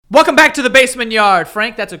Welcome back to the basement yard,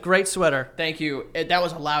 Frank. That's a great sweater. Thank you. That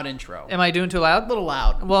was a loud intro. Am I doing too loud? A little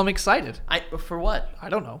loud. Well, I'm excited. For what? I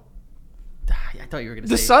don't know. I thought you were going to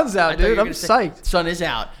say... The sun's out, dude. I'm psyched. Sun is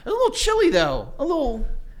out. A little chilly, though. A little...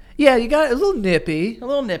 Yeah, you got a little nippy. A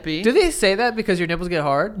little nippy. Do they say that because your nipples get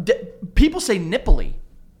hard? People say nipply.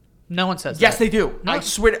 No one says that. Yes, they do. No. I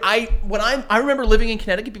swear. I remember living in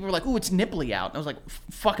Connecticut. People were like, "Ooh, it's nipply out," and I was like,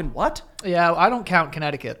 "Fucking what?" Yeah, I don't count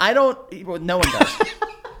Connecticut. I don't. Well, no one does.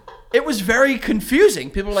 It was very confusing.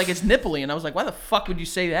 People were like, "It's nipply," and I was like, "Why the fuck would you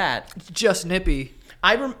say that?" It's just nippy.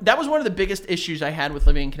 That was one of the biggest issues I had with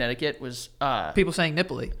living in Connecticut was people saying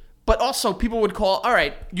nipply. But also, people would call. All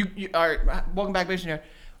right, you all right. Welcome back, basement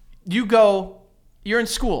yard. You're in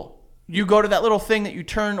school. You go to that little thing that you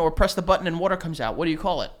turn or press the button and water comes out. What do you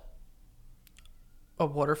call it? A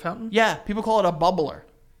water fountain? Yeah, people call it a bubbler.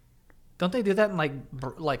 Don't they do that in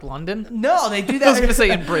like London? No, they do that. I was gonna say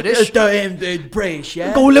in British. In British,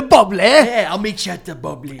 yeah. Go to bubbly. Yeah, I'll meet you at the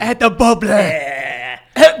bubbly. At the bubbly. Yeah.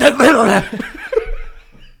 At the bubbly.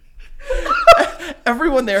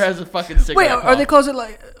 Everyone there has a fucking cigarette. Wait, are they close it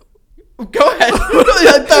like? Go ahead. Did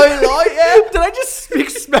I just speak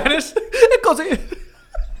Spanish? It calls it.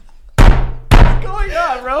 Going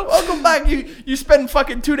on, bro? Welcome back. You spend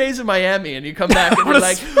fucking 2 days in Miami and you come back and you're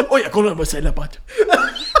like, oh yeah, go to say la pat.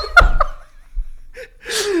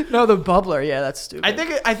 No, the bubbler. Yeah, that's stupid.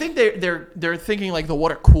 I think they're thinking like the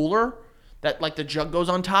water cooler that like the jug goes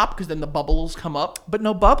on top because then the bubbles come up. But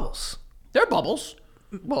no bubbles. They're bubbles.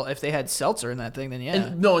 Well, if they had seltzer in that thing, then yeah.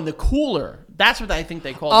 In the cooler. That's what I think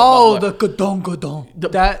they call. Oh, the gadong.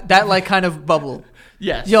 That like kind of bubble.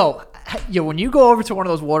 Yes. Yo, when you go over to one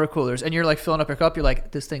of those water coolers and you're like filling up your cup, you're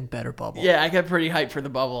like, this thing better bubble. Yeah, I get pretty hyped for the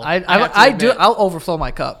bubble. I do. I'll overflow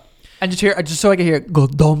my cup and just so I can hear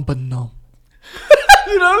gadong banong.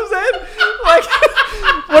 You know what I'm saying? Like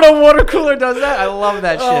when a water cooler does that, I love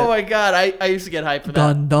that shit. Oh my god, I used to get hyped for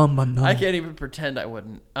that. I I can't even pretend I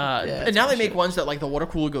wouldn't. And now they make ones that like the water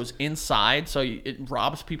cooler goes inside, so it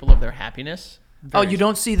robs people of their happiness. You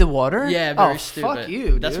don't see the water? Yeah, very stupid. Fuck you,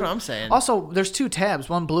 dude. That's what I'm saying. Also, there's two tabs,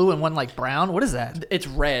 one blue and one like brown. What is that? It's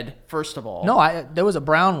red, first of all. No, there was a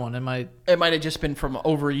brown one in my... It might have just been from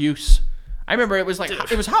overuse. I remember it was like,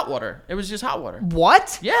 it was hot water. It was just hot water.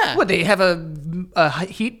 What? Yeah. What, they have a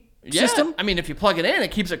heat system? I mean, if you plug it in, it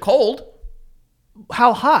keeps it cold.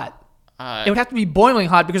 How hot? It would have to be boiling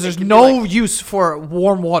hot because there's no use for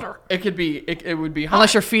warm water. It would be hot.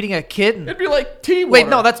 Unless you're feeding a kid. It'd be like tea water. Wait,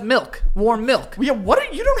 no, that's milk. Warm milk. Yeah, what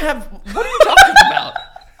are you talking about?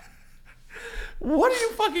 What are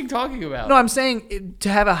you fucking talking about? No, I'm saying to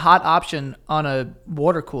have a hot option on a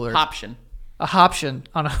water cooler. Option. A option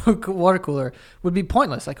on a water cooler would be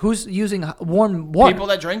pointless. Like, who's using warm water? People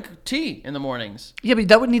that drink tea in the mornings. Yeah, but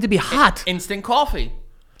that would need to be hot. Instant coffee.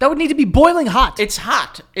 That would need to be boiling hot. It's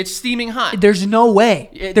hot. It's steaming hot. There's no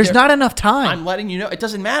way. There's not enough time. I'm letting you know. It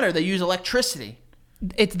doesn't matter. They use electricity.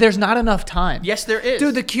 There's not enough time. Yes, there is.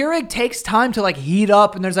 Dude, the Keurig takes time to like heat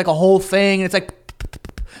up, and there's like a whole thing, and it's like...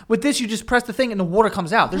 With this, you just press the thing and the water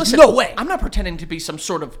comes out. There's no way. I'm not pretending to be some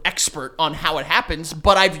sort of expert on how it happens,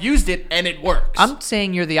 but I've used it and it works. I'm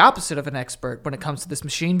saying you're the opposite of an expert when it comes to this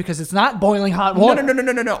machine because it's not boiling hot water.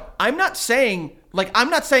 No. I'm not saying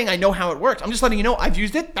I know how it works. I'm just letting you know I've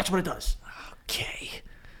used it. That's what it does. Okay.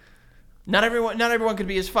 Not everyone could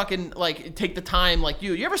be as fucking like take the time like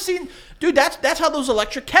you. You ever seen, dude? That's how those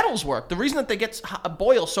electric kettles work. The reason that they get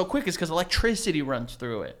boil so quick is because electricity runs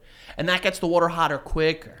through it, and that gets the water hotter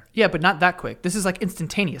quicker. Yeah, but not that quick. This is like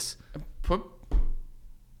instantaneous. Poop.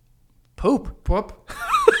 Poop.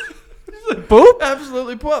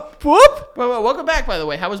 Absolutely poop. Poop. Well, welcome back, by the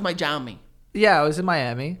way. How was my Miami? Yeah, I was in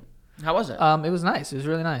Miami. How was it? It was nice. It was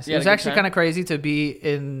really nice. It was actually kind of crazy to be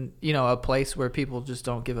in, a place where people just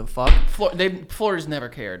don't give a fuck. Florida's never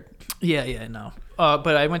cared. Yeah, no.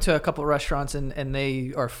 But I went to a couple of restaurants and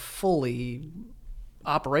they are fully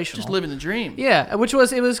operational. Just living the dream. Yeah, it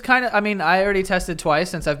was kind of, I mean, I already tested twice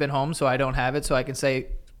since I've been home, so I don't have it, so I can say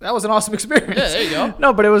that was an awesome experience. Yeah, there you go.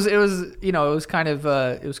 No, but it was kind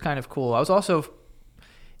of cool. I was also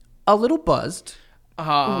a little buzzed.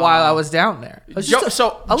 While I was down there.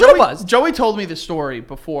 Little buzz. Joey told me the story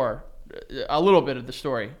before, a little bit of the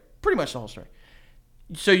story, pretty much the whole story.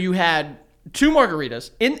 So you had 2 margaritas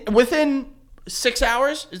within 6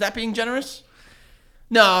 hours. Is that being generous?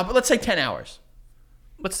 No, but let's say 10 hours.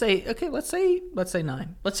 Let's say 9. Let's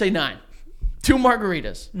say 9. 2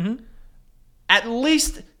 margaritas. Mm-hmm. At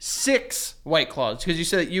least 6 White Claws, because you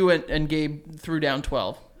said that you and Gabe threw down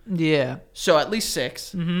 12. Yeah. So at least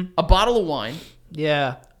 6. Mm-hmm. A bottle of wine.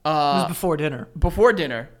 Yeah. It was before dinner. Before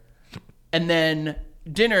dinner. And then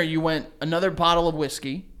dinner, you went another bottle of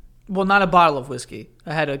whiskey. Well, not a bottle of whiskey.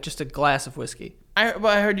 I had just a glass of whiskey. I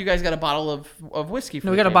heard you guys got a bottle of whiskey. For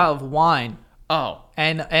No, we got a bottle of wine. Oh.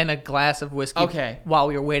 And a glass of whiskey. Okay. While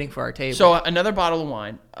we were waiting for our table. So another bottle of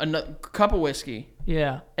wine, a cup of whiskey.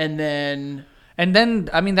 Yeah. And then,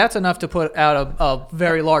 I mean, that's enough to put out a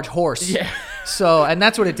very large horse. Yeah. So, and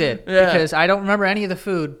that's what it did. Yeah. Because I don't remember any of the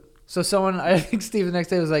food. So I think Steve the next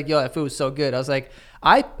day was like, yo, that food was so good. I was like,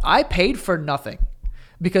 I paid for nothing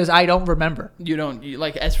because I don't remember. You don't,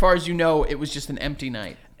 like, as far as you know, it was just an empty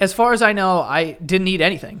night. As far as I know, I didn't eat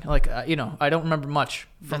anything. Like, I don't remember much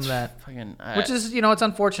from that. Which is, it's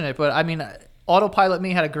unfortunate. But, I mean, Autopilot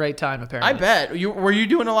me had a great time, apparently. I bet. Were you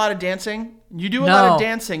doing a lot of dancing? You do a lot of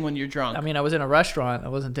dancing when you're drunk. I mean, I was in a restaurant. I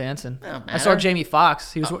wasn't dancing. Don't I saw matter. Jamie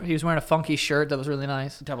Foxx. He was wearing a funky shirt that was really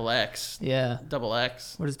nice. Double X. Yeah. Double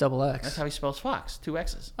X. What is double X? That's how he spells Fox. 2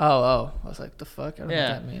 X's. Oh. I was like, the fuck? I don't know what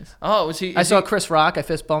that means. Oh, was he? I saw Chris Rock. I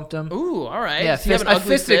fist bumped him. Ooh, all right. Yeah, Does he have an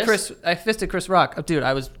ugly fist? I fisted Chris Rock. Oh, dude,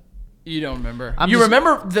 I was... You don't remember. You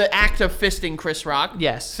remember the act of fisting Chris Rock?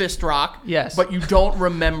 Yes. Fist Rock? Yes. But you don't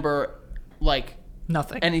remember, like...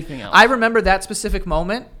 Nothing. Anything else? I remember that specific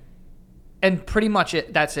moment, and pretty much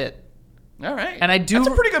that's it. All right. And I do... That's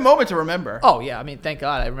a pretty good moment to remember. Oh, yeah. I mean, thank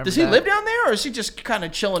God I remember Does he that. live down there, or is he just kind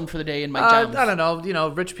of chilling for the day in Mike Jones? I don't know.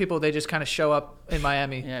 Rich people, they just kind of show up in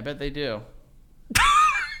Miami. Yeah, I bet they do.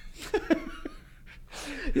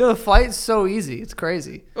 The flight's so easy. It's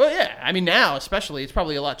crazy. Well, yeah. I mean, now, especially, it's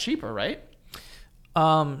probably a lot cheaper, right?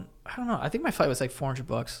 I don't know. I think my flight was like $400.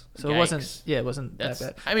 So Yikes. it wasn't... Yeah, it wasn't that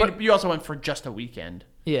bad. I mean, but, you also went for just a weekend.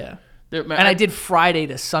 Yeah. And I did Friday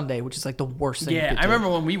to Sunday, which is like the worst thing you could do. I remember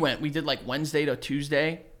when we went, we did like Wednesday to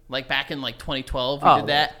Tuesday. Like back in like 2012, we did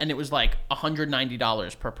that, and it was like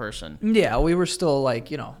 $190 per person. Yeah, we were still like,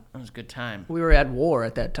 That was a good time. we were at war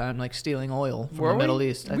at that time, like stealing oil from the Middle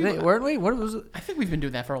East. Weren't we? What was it? I think we've been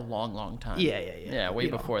doing that for a long, long time. Yeah. Yeah, way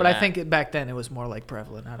before but that. I think back then it was more like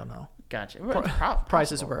prevalent. I don't know. Gotcha.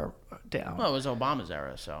 Prices were down. Well, it was Obama's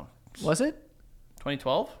era, so. Was it?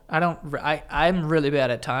 2012? I'm really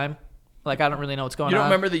bad at time. Like, I don't really know what's going on. You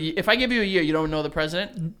don't remember if I give you a year, you don't know the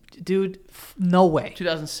president? Dude, no way.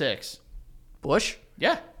 2006. Bush?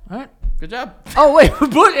 Yeah. All right. Good job. Oh, wait.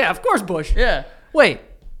 Bush? Yeah, of course Bush. Yeah. Wait.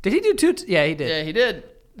 Did he do two? Yeah, he did. Yeah, he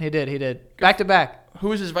did. He did. Back to back. Who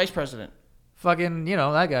was his vice president? Fucking,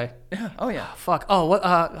 that guy. Yeah. Oh, yeah. Fuck. Oh, what?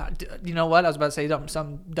 You know what? I was about to say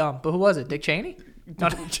something dumb, but who was it? Dick Cheney?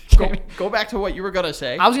 Not Dick Cheney. Go back to what you were going to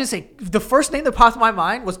say. I was going to say, the first name that popped in my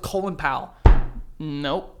mind was Colin Powell.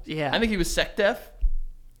 Nope. Yeah. I think he was sec def.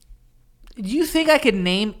 Do you think I could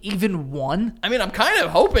name even one? I mean, I'm kind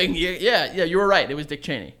of hoping. Yeah, you were right. It was Dick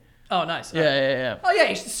Cheney. Oh, nice. Yeah. Oh,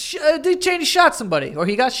 yeah. Dick Cheney shot somebody, or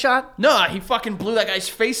he got shot. No, he fucking blew that guy's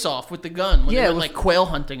face off with the gun when they were with- like quail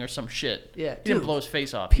hunting or some shit. Yeah, He didn't dude, blow his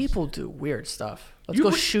face off. People do weird stuff. Let's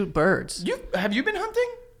go shoot birds. Have you been hunting?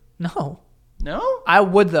 No. No? I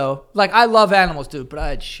would, though. Like, I love animals, dude, but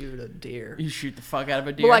I'd shoot a deer. You shoot the fuck out of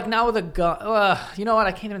a deer. But, like, now with a gun, you know what?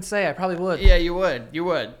 I can't even say. I probably would. Yeah, you would. You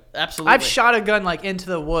would. Absolutely. I've shot a gun, like, into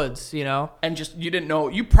the woods, And just, you didn't know.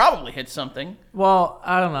 You probably hit something. Well,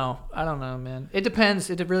 I don't know, man. It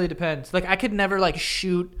depends. It really depends. Like, I could never, like,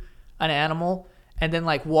 shoot an animal and then,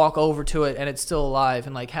 like, walk over to it and it's still alive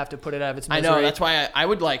and, like, have to put it out of its misery. I know. That's why I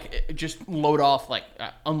would, like, just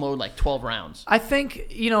unload, like, 12 rounds. I think,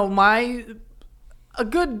 a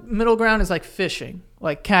good middle ground is like fishing,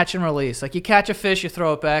 like catch and release. Like you catch a fish, you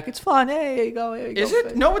throw it back. It's fun. Hey, here you go. Is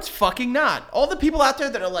it? No, it's fucking not. All the people out there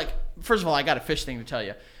that are like, first of all, I got a fish thing to tell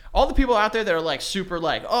you. All the people out there that are like super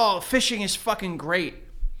like, oh, fishing is fucking great.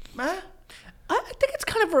 Huh? I think it's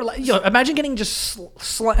kind of imagine getting just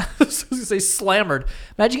slammered.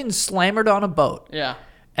 Imagine getting slammered on a boat. Yeah.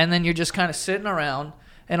 And then you're just kind of sitting around.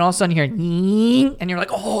 And all of a sudden you hear, and you're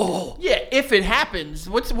like, oh. Yeah, if it happens,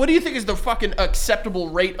 what do you think is the fucking acceptable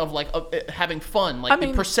rate of like having fun? Like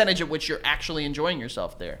the percentage at which you're actually enjoying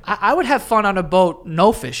yourself there? I would have fun on a boat,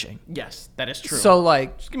 no fishing. Yes, that is true. So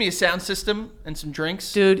like, just give me a sound system and some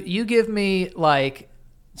drinks. Dude, you give me like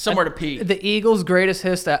somewhere to pee. The Eagles' greatest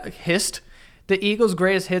the Eagles'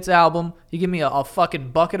 greatest hits album. You give me a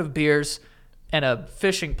fucking bucket of beers and a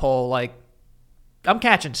fishing pole, like. I'm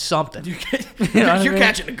catching something. You're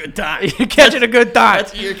catching a good time. You're catching a good time.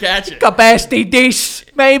 That's what you're catching. Capacity dish,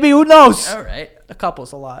 maybe. Who knows? All right. A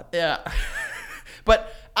couple's a lot. Yeah.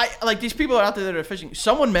 But I like these people out there that are fishing.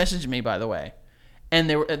 Someone messaged me, by the way, and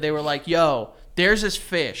they were like, "Yo, there's this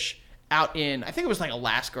fish out in I think it was like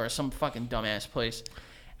Alaska or some fucking dumbass place,"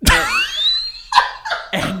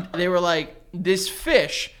 and they were like, "This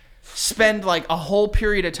fish spend like a whole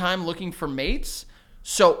period of time looking for mates."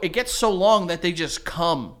 So it gets so long that they just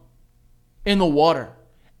come in the water.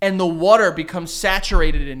 and the water becomes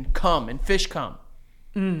saturated in cum, in fish cum.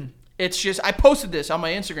 It's just, I posted this on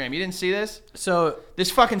my Instagram. You didn't see this? So this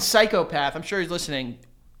fucking psychopath, I'm sure he's listening.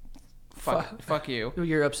 Fuck you.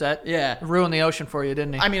 You're upset? Yeah. Ruined the ocean for you,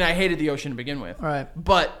 didn't he? I mean, I hated the ocean to begin with. Right.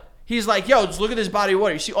 But he's like, yo, just look at this body of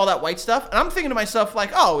water. You see all that white stuff? And I'm thinking to myself,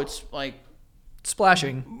 like, oh, it's like,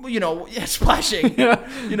 splashing. you know, yeah, splashing.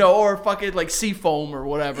 You know, or fucking like sea foam or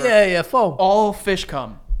whatever. Yeah, foam. All fish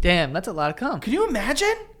cum. Damn, that's a lot of cum. Can you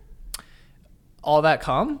imagine? All that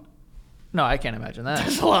cum? No, I can't imagine that.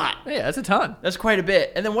 That's a lot. Yeah, that's a ton. That's quite a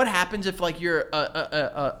bit. And then what happens if like you're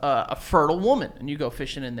a fertile woman and you go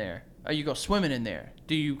fishing in there? Or you go swimming in there?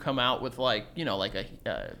 Do you come out with like, you know, like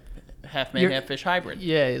a half man, half fish hybrid?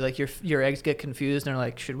 Yeah, like your eggs get confused and they're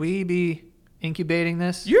like, should we be incubating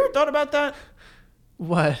this? You ever thought about that?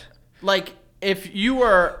 What? Like if you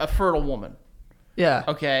were a fertile woman. Yeah.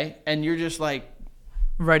 Okay. And you're just like.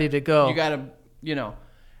 Ready to go. You gotta, you know.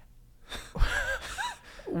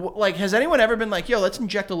 Like, has anyone ever been like, yo, let's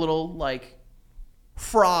inject a little, like,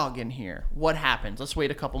 frog in here? What happens? Let's wait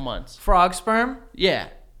a couple months. Frog sperm? Yeah.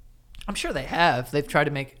 I'm sure they have. They've tried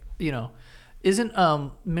to make, you know, isn't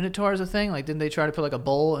minotaurs a thing? Like, didn't they try to put, like, a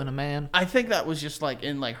bull in a man? I think that was just, like,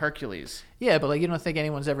 in, like, Hercules. Yeah, but, like, you don't think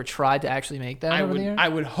anyone's ever tried to actually make that over there? I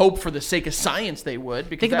would hope for the sake of science they would.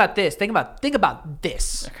 Because Think about this. Think about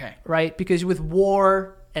this. Okay. Right? Because with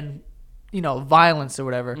war and, you know, violence or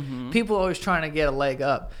whatever, people are always trying to get a leg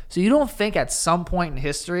up. So you don't think at some point in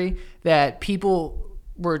history that people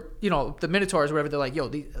were, you know, the minotaurs or whatever, they're like, yo,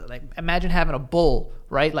 like, imagine having a bull,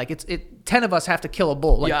 right? Like, 10 of us have to kill a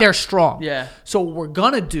bull. Like, they're strong. Yeah. So what we're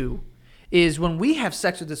going to do is when we have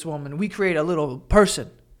sex with this woman, we create a little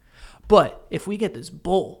person. But if we get this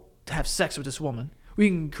bull to have sex with this woman, we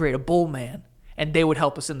can create a bull man, and they would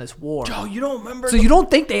help us in this war. Oh, you don't remember? So you don't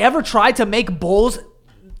think they ever tried to make bulls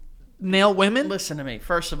nail women? Listen to me.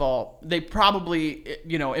 First of all, they probably,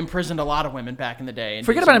 you know, imprisoned a lot of women back in the day. And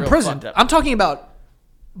Forget about imprisoned. I'm talking about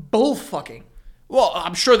bull fucking. Well,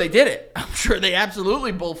 I'm sure they did it. I'm sure they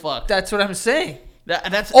absolutely bullfucked. That's what I'm saying.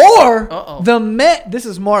 That's Or the men. This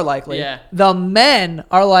is more likely. Yeah. The men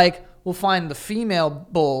are like, we'll find the female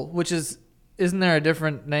bull, which isn't there a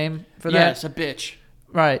different name for that? Yeah, it's a bitch.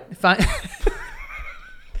 Right. Fine.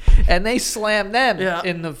 And they slam them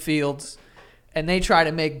in the fields, and they try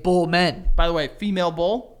to make bull men. By the way, female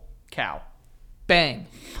bull, cow. Bang.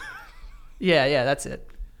 Yeah, that's it.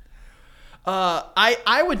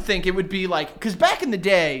 I would think it would be like, because back in the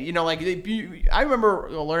day, you know, like I remember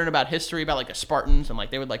learning about history about like the Spartans and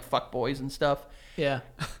like they would like fuck boys and stuff. Yeah.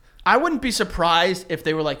 I wouldn't be surprised if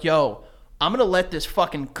they were like, yo, I'm gonna let this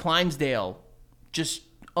fucking Clydesdale just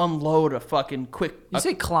unload a fucking quick. You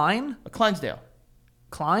say Klein? A Clydesdale.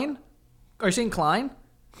 Klein? Are you saying Klein?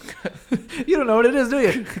 You don't know what it is, do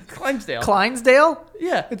you? Clydesdale. Clydesdale?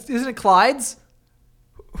 Yeah. Isn't it Clyde's?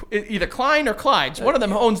 Either Klein or Clyde's. One of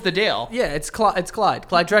them owns the Dale. Yeah, it's Clyde.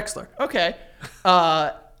 Clyde Drexler. Okay.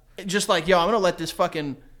 Just like, yo, I'm going to let this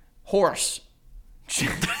fucking horse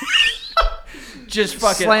just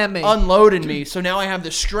fucking slam me, unload in me. So now I have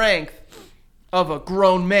the strength of a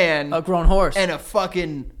grown man. A grown horse. And a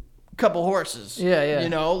fucking couple horses. Yeah. You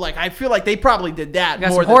know, like I feel like they probably did that got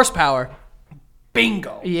more some horsepower.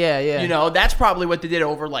 Bingo. Yeah. You know, that's probably what they did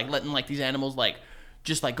over like letting like these animals like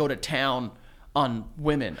just like go to town on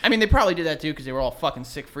women. I mean, they probably did that too because they were all fucking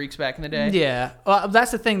sick freaks back in the day. Yeah.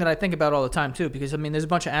 That's the thing that I think about all the time too, because I mean, there's a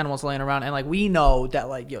bunch of animals laying around, and like we know that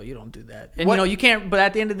like, yo, you don't do that, and you know, you can't. But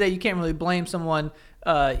at the end of the day, you can't really blame someone.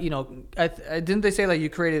 You know, didn't they say like you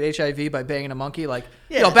created HIV by banging a monkey? Like,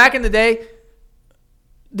 you know, back in the day,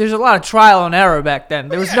 there's a lot of trial and error back then.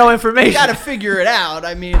 There was no information. You got to figure it out.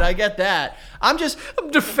 I mean, I get that. I'm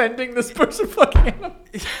defending this person fucking animal.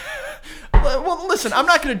 Well, listen, I'm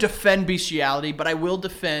not going to defend bestiality, but I will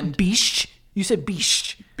defend... Beast? You said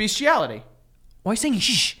beast. Bestiality. Why are you saying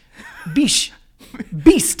shh? Beast.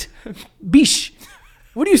 Beast. Beast.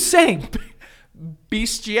 What are you saying?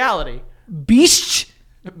 Bestiality. Beast?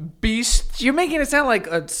 Beast. You're making it sound like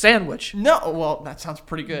a sandwich. No, well, that sounds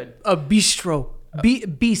pretty good. A bistro.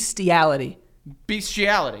 Bestiality.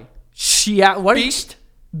 Bestiality. What? Beast?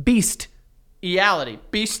 Beast. Eality.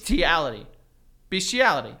 Bestiality.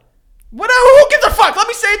 Bestiality. Whatever. Who gives a fuck? Let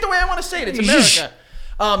me say it the way I want to say it. It's America.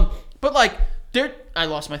 But like, I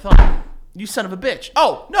lost my thought. You son of a bitch.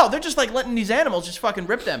 Oh no, they're just like letting these animals just fucking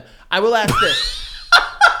rip them. I will ask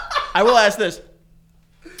this.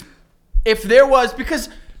 If there was, because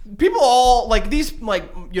people all like these,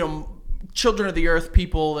 like, you know, children of the earth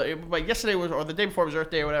people. Like yesterday was, or the day before was Earth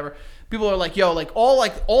Day or whatever. People are like, yo, all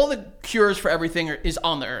the cures for everything is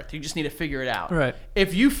on the earth. You just need to figure it out. Right.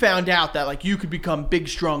 If you found out that like you could become big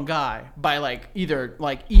strong guy by like either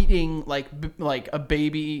like eating like a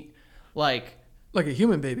baby, like a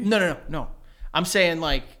human baby. No. I'm saying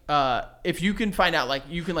like if you can find out like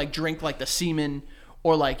you can like drink like the semen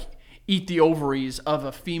or like eat the ovaries of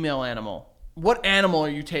a female animal, what animal are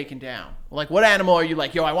you taking down? Like what animal are you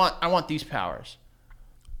like, yo, I want these powers?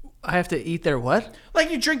 I have to eat their what?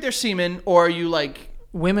 Like you drink their semen, or you like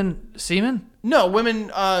women semen? No, women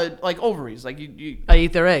like ovaries. Like you I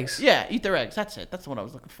eat their eggs. Yeah, eat their eggs. That's it. That's what I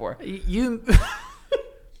was looking for. You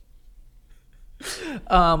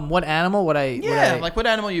what animal would I? Yeah, like what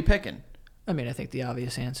animal are you picking? I mean, I think the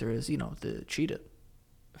obvious answer is the cheetah.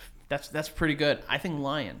 That's pretty good. I think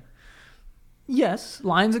lion. Yes,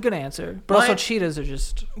 lion's a good answer, but also cheetahs are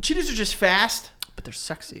just fast, but they're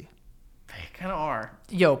sexy. They kind of are.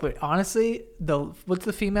 Yo, but honestly, what's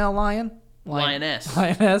the female lion? Lioness.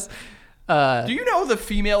 Lioness. Do you know the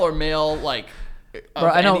female or male like of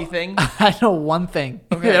I know, anything? I know one thing.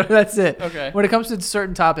 Okay. That's it. Okay. When it comes to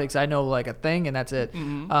certain topics, I know like a thing, and that's it.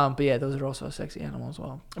 Mm-hmm. But yeah, those are also a sexy animal as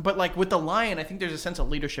well. But like with the lion, I think there's a sense of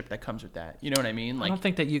leadership that comes with that. You know what I mean? Like, I don't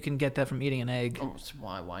think that you can get that from eating an egg. Oh,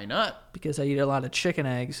 why not? Because I eat a lot of chicken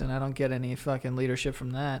eggs, and I don't get any fucking leadership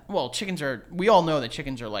from that. Well, we all know that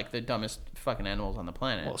chickens are like the dumbest fucking animals on the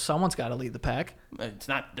planet. Well, someone's got to lead the pack. It's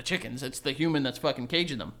not the chickens. It's the human that's fucking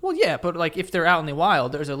caging them. Well, yeah, but like if they're out in the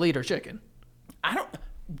wild, there's a leader chicken.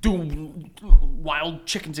 Do wild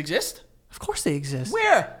chickens exist? Of course they exist.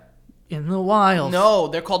 Where? In the wild. No,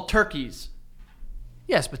 they're called turkeys.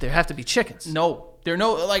 Yes, but there have to be chickens. No,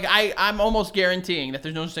 I'm almost guaranteeing that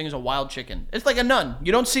there's no such thing as a wild chicken. It's like a nun.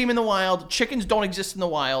 You don't see them in the wild. Chickens don't exist in the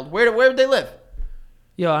wild. Where would they live?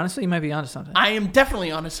 Yo, honestly, you might be onto something. I am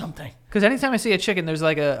definitely onto something. Because anytime I see a chicken, there's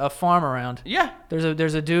like a farm around. Yeah.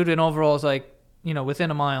 There's a dude in overalls like, within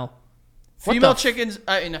a mile. Female chickens,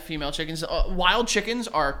 not female chickens, wild chickens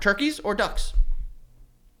are turkeys or ducks.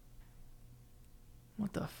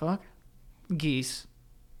 What the fuck? Geese.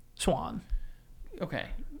 Swan. Okay.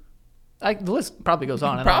 The list probably goes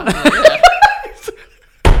on and probably, on.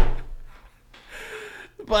 Yeah.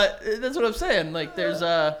 But that's what I'm saying. Like, there's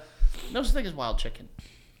no such thing as wild chicken.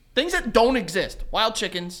 Things that don't exist. Wild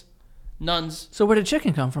chickens, nuns. So where did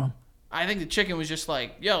chicken come from? I think the chicken was just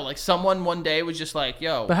like, yo, like someone one day was just like,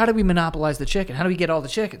 yo. But how did we monopolize the chicken? How do we get all the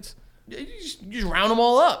chickens? You just round them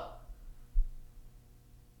all up.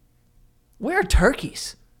 Where are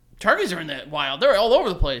turkeys? Turkeys are in the wild. They're all over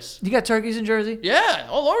the place. You got turkeys in Jersey? Yeah,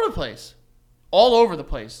 all over the place. All over the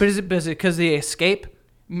place. But is it because they escape?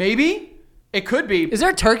 Maybe. It could be. Is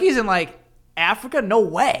there turkeys in like Africa? No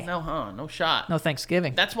way. No shot. No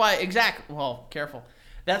Thanksgiving. That's why, well, careful.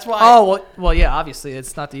 That's why. Oh, well, yeah, obviously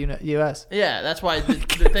it's not the U.S. Yeah, that's why the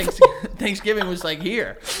Thanksgiving was like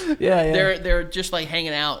here. Yeah. They're just like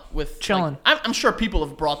hanging out with chilling. Like, I'm sure people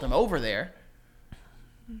have brought them over there,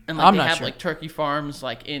 and like they have like turkey farms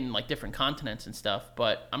like in like different continents and stuff.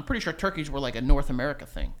 But I'm pretty sure turkeys were like a North America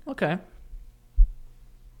thing. Okay.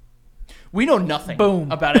 We know nothing.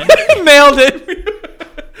 Boom. About it. Nailed it.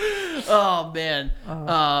 Oh man.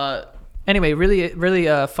 Anyway,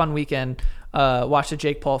 really fun weekend. Watched the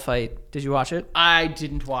Jake Paul fight. Did you watch it? I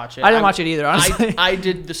didn't watch it. I didn't watch it either, honestly. I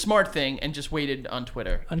did the smart thing and just waited on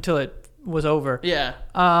Twitter. Until it was over. Yeah.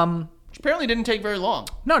 Which apparently didn't take very long.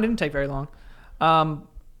 No, it didn't take very long.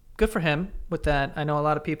 Good for him with that. I know a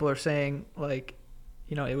lot of people are saying, like,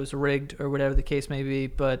 it was rigged or whatever the case may be,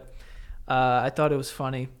 but I thought it was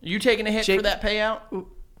funny. Are you taking a hit for that payout?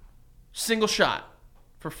 Single shot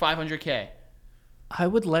for $500K. I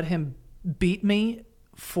would let him beat me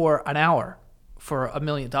for an hour for $1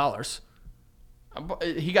 million. He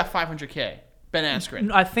got $500K. Ben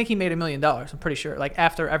Askren. I think he made $1 million. I'm pretty sure. Like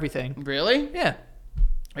after everything. Really? Yeah.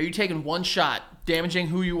 Are you taking one shot, damaging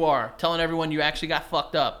who you are, telling everyone you actually got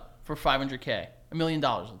fucked up for $500K? $1 million,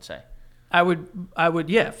 let's say. I would,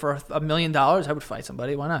 yeah. For $1 million, I would fight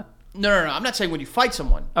somebody. Why not? No. I'm not saying when you fight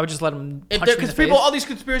someone. I would just let him punch me in the Because face. all these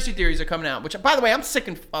conspiracy theories are coming out. Which, by the way, I'm sick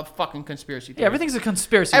of fucking conspiracy theories. Yeah, everything's a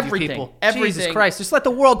conspiracy. Everything. You people. Everything. Jesus Christ! Just let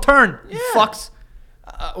the world turn. Yeah. You fucks.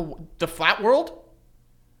 The flat world?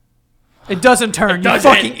 It doesn't turn. It doesn't.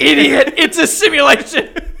 You fucking idiot! It's a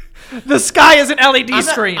simulation. The sky is an LED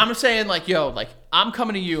screen. I'm saying like, yo, like I'm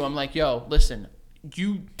coming to you. I'm like, yo, listen,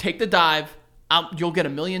 you take the dive. You'll get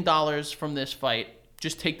 $1 million from this fight.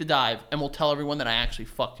 Just take the dive, and we'll tell everyone that I actually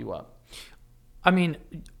fucked you up. I mean,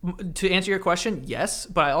 to answer your question, yes,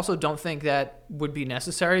 but I also don't think that would be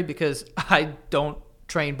necessary because I don't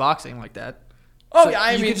train boxing like that. Oh so yeah,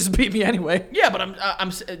 I mean, you could just beat me anyway. Yeah, but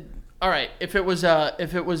all right, if it was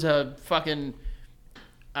a fucking,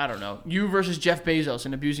 I don't know, you versus Jeff Bezos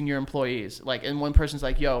and abusing your employees, like, and one person's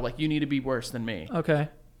like, yo, like, you need to be worse than me. Okay.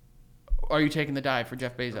 Are you taking the dive for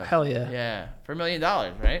Jeff Bezos? Hell yeah. Yeah, for $1 million,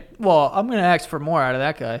 right? Well, I'm gonna ask for more out of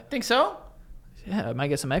that guy. Think so? Yeah, I might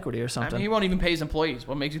get some equity or something. I mean, he won't even pay his employees.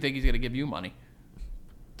 What makes you think he's gonna give you money?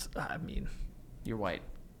 I mean, you're white.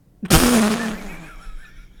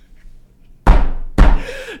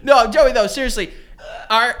 No, Joey, though, seriously,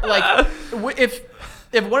 if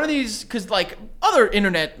one of these, because like other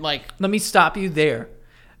internet, like, let me stop you there.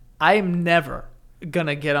 I am never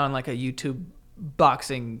gonna get on like a YouTube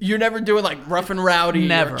boxing. You're never doing like Rough and Rowdy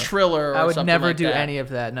never. Or Triller or I would something never like do that. any of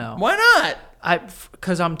that. No. Why not?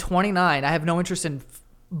 Because I'm 29. I have no interest in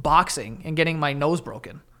boxing and getting my nose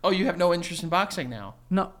broken. Oh, you have no interest in boxing now?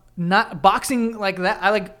 No, not boxing like that. I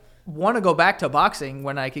like want to go back to boxing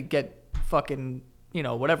when I could get fucking, you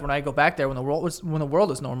know, whatever. When I go back there when the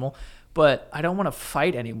world is normal. But I don't want to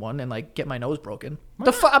fight anyone and like get my nose broken.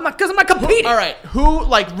 I'm not competing. All right, who,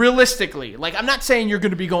 like, realistically, like, I'm not saying you're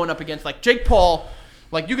going to be going up against like Jake Paul.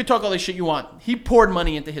 Like, you could talk all this shit you want. He poured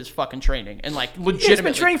money into his fucking training and like legitimately. He's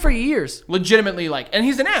been training for years. Legitimately, like, and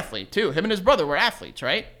he's an athlete too. Him and his brother were athletes,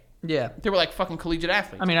 right? Yeah, they were like fucking collegiate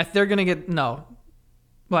athletes. I mean, they're gonna get no.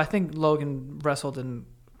 Well, I think Logan wrestled in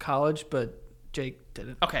college, but Jake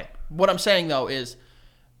didn't. Okay, what I'm saying though is,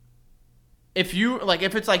 if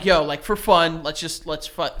it's like, yo, like, for fun, let's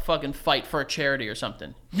fucking fight for a charity or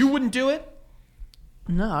something, you wouldn't do it?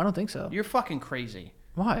 No, I don't think so. You're fucking crazy.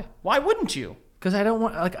 Why? Why wouldn't you? Because I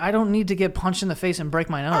don't need to get punched in the face and break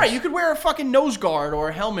my nose. All right, you could wear a fucking nose guard or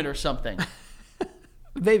a helmet or something.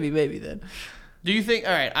 maybe then. Do you think?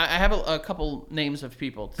 All right, I have a couple names of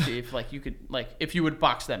people to see if like you could, like, if you would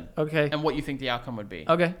box them. Okay. And what you think the outcome would be.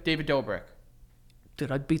 Okay. David Dobrik.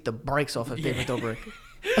 Dude, I'd beat the brakes off of David Dobrik.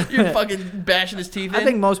 You're fucking bashing his teeth in? I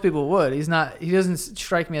think most people would. He doesn't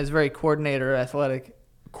strike me as very coordinated or athletic.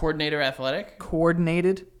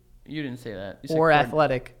 Coordinated? You didn't say that. You or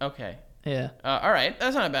athletic. Okay. Yeah. All right,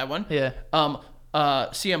 that's not a bad one. Yeah.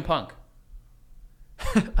 CM Punk.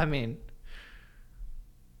 I mean,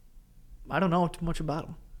 I don't know too much about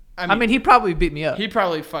him. I mean, he'd probably beat me up. He'd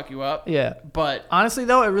probably fuck you up. Yeah. But honestly,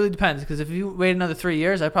 though, it really depends. Because if you wait another 3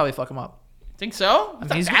 years, I'd probably fuck him up. Think so?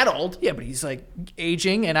 He's not that old. Yeah, but he's like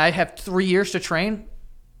aging, and I have 3 years to train.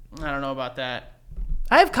 I don't know about that.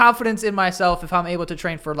 I have confidence in myself if I'm able to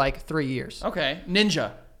train for like 3 years. Okay.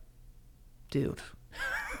 Ninja. Dude,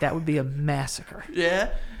 that would be a massacre.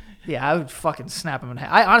 Yeah? Yeah, I would fucking snap him in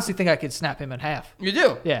half. I honestly think I could snap him in half. You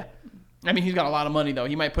do? Yeah. I mean, he's got a lot of money, though.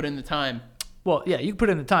 He might put in the time. Well, yeah, you can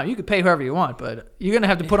put in the time. You could pay whoever you want, but you're going to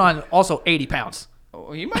have to put on also 80 pounds.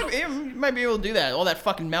 Oh, he might be able to do that. All that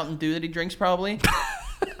fucking Mountain Dew that he drinks, probably.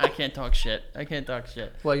 I can't talk shit.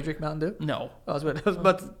 Well, you drink Mountain Dew? No. I was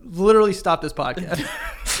about to literally stop this podcast.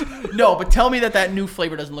 No, but tell me that new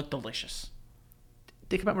flavor doesn't look delicious.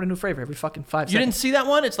 They come out with a new flavor every fucking 5 seconds. You didn't see that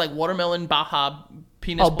one? It's like watermelon Baja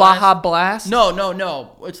penis blast. Baja Blast?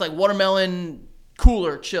 No. It's like watermelon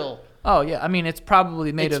cooler chill. Oh, yeah. I mean, it's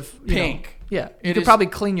probably made of pink. Yeah. You could probably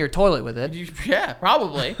clean your toilet with it. Yeah,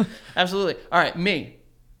 probably. Absolutely. All right, me.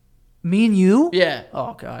 Me and you? Yeah.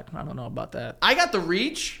 Oh, God. I don't know about that. I got the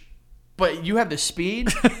reach, but you have the speed.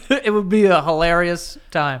 It would be a hilarious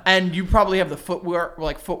time. And you probably have the footwork.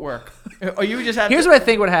 Or you would just have Here's what I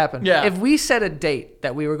think would happen. Yeah. If we set a date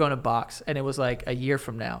that we were going to box and it was like a year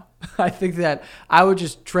from now, I think that I would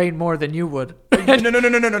just train more than you would.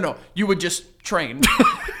 No. You would just train.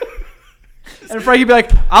 And Frankie'd be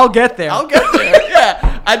like, I'll get there.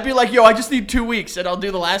 Yeah. I'd be like, yo, I just need 2 weeks. And I'll do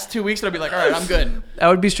the last 2 weeks. And I'll be like, all right, I'm good. That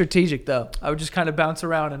would be strategic, though. I would just kind of bounce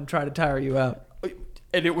around and try to tire you out.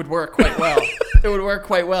 And it would work quite well.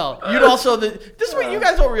 You'd also, this is what you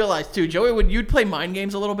guys don't realize, too. Joey, you'd play mind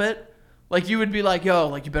games a little bit. Like, you would be like, yo,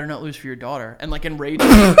 like, you better not lose for your daughter. And, like, enrage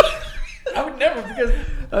her. I would never, because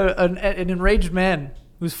an enraged man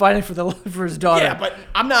who's fighting for his daughter. Yeah, but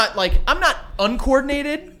I'm not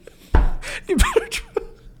uncoordinated. You better try.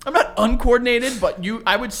 I'm not uncoordinated, but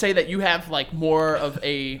I would say that you have, like, more of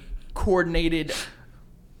a coordinated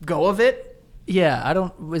go of it. Yeah, I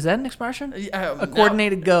don't. Is that an expression? A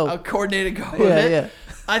coordinated go. A coordinated go of it. Yeah.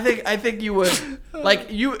 I think you would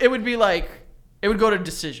It would be like, it would go to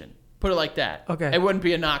decision. Put it like that. Okay. It wouldn't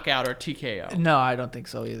be a knockout or TKO. No, I don't think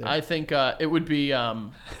so either. I think it would be.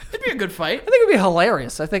 It'd be a good fight. I think it'd be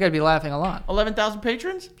hilarious. I think I'd be laughing a lot. 11,000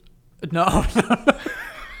 patrons? No.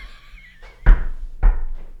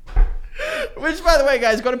 Which, by the way,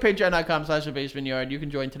 guys, go to patreon.com/thebasementyard. You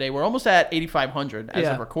can join today. We're almost at 8,500 as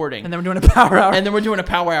of recording. And then we're doing a power hour. And then we're doing a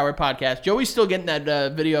power hour podcast. Joey's still getting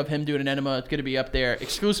that video of him doing an enema. It's going to be up there,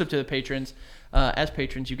 exclusive to the patrons. as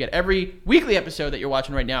patrons. You get every weekly episode that you're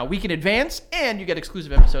watching right now a week in advance, and you get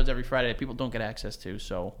exclusive episodes every Friday that people don't get access to.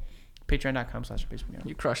 So patreon.com/basement.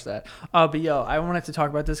 You crushed that. But yo, I wanted to talk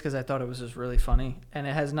about this because I thought it was just really funny, and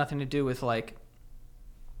it has nothing to do with like.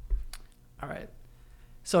 All right.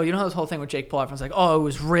 So you know this whole thing with Jake Paul, everyone's like, oh, it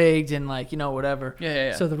was rigged and like, whatever.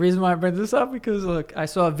 Yeah. So the reason why I bring this up because look, I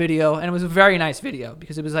saw a video and it was a very nice video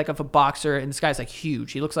because it was like of a boxer and this guy's like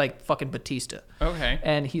huge. He looks like fucking Batista. Okay.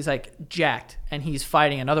 And he's like jacked and he's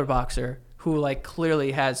fighting another boxer who like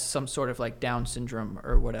clearly has some sort of like Down syndrome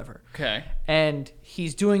or whatever. Okay. And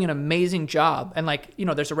he's doing an amazing job. And like,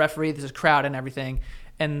 there's a referee, there's a crowd and everything.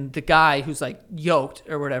 And the guy who's like yoked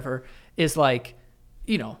or whatever is like,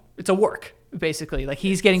 it's a work. Basically, like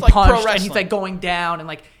he's getting like punched and he's like going down and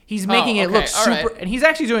like he's making it look super right. And he's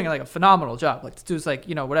actually doing like a phenomenal job. Like this dude's like,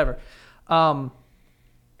 whatever.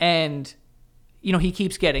 And he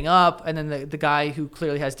keeps getting up and then the guy who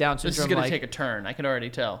clearly has Down syndrome. This is going to take a turn. I can already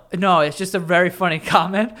tell. No, it's just a very funny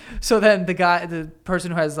comment. So then the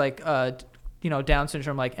person who has like, Down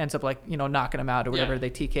syndrome, like ends up like, knocking him out or whatever. Yeah. They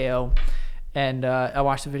TKO. And I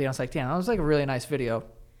watched the video. And I was like, damn, that was like a really nice video.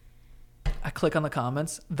 I click on the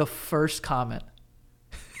comments. The first comment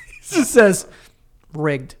just says,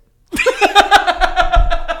 rigged.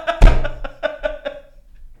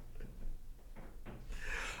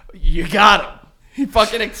 You got him. He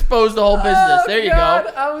fucking exposed the whole business. There you go.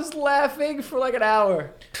 I was laughing for like an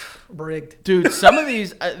hour. Rigged. Dude, some of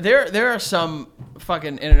these, there are some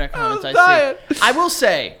fucking internet comments I see. I will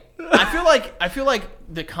say, I feel like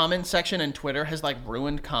the comment section in Twitter has like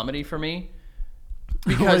ruined comedy for me.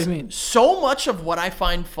 Because what do you mean? So much of what I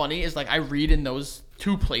find funny is like I read in those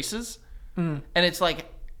two places. And it's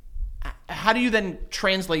like, how do you then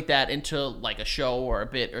translate that into like a show or a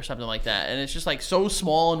bit or something like that? And it's just like so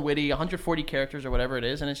small and witty, 140 characters or whatever it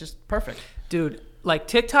is, and it's just perfect. Dude, like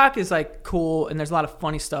TikTok is like cool and there's a lot of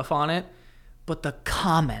funny stuff on it, but the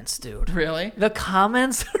comments, dude. Really? The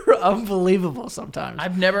comments are unbelievable sometimes. I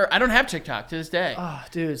don't have TikTok to this day. Oh,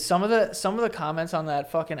 dude, some of the comments on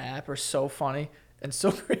that fucking app are so funny. And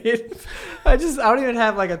so creative. I don't even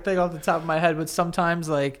have like a thing off the top of my head, but sometimes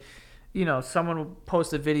like, someone will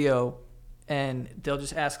post a video and they'll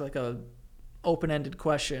just ask like a open-ended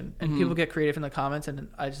question and people get creative in the comments and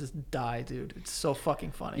I just die, dude. It's so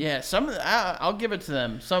fucking funny. Yeah, I'll give it to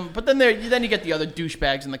them. But then you get the other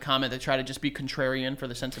douchebags in the comment that try to just be contrarian for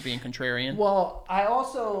the sense of being contrarian. Well,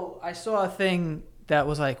 I saw a thing that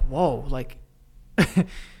was like, whoa, like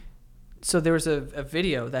so there was a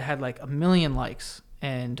video that had like 1 million likes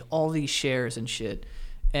and all these shares and shit.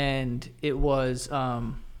 And it was,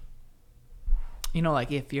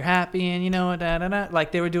 like if you're happy and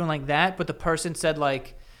like they were doing like that. But the person said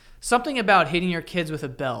like something about hitting your kids with a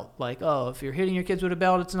belt. Like, oh, if you're hitting your kids with a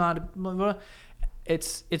belt, it's not, blah, blah,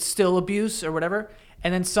 it's still abuse or whatever.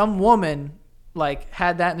 And then some woman like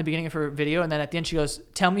had that in the beginning of her video. And then at the end she goes,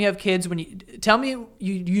 tell me you have kids tell me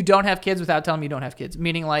you don't have kids without telling me you don't have kids.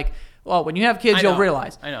 Meaning like, well, when you have kids, you'll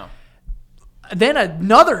realize. I know. Then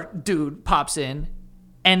another dude pops in,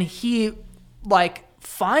 and he like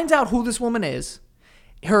finds out who this woman is,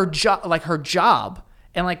 her job,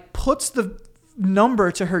 and like puts the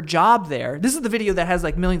number to her job there. This is the video that has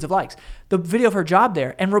like millions of likes. The video of her job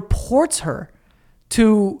there, and reports her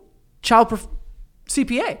to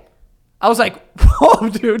CPA. I was like, whoa,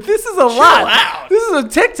 dude, this is a lot. Out. This is a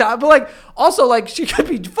TikTok, but like also like she could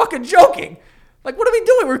be fucking joking. Like, what are we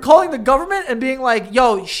doing? We're calling the government and being like,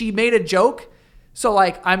 yo, she made a joke. So,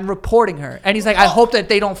 like, I'm reporting her. And he's like, I hope that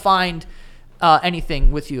they don't find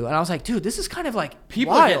anything with you. And I was like, dude, this is kind of like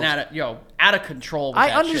people wild. are getting out of control with I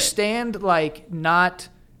that understand, shit. Like, not,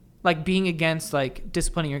 like, being against, like,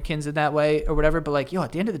 disciplining your kids in that way or whatever. But, like, yo,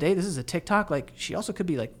 at the end of the day, this is a TikTok. Like, she also could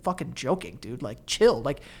be, like, fucking joking, dude. Like, chill.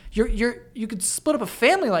 Like, you could split up a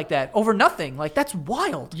family like that over nothing. Like, that's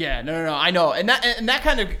wild. Yeah, no, I know. And that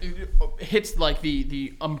kind of hits, like,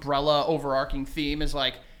 the umbrella overarching theme is,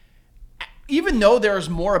 like, even though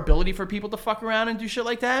there's more ability for people to fuck around and do shit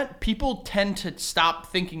like that, people tend to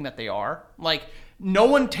stop thinking that they are. Like, no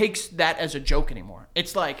one takes that as a joke anymore.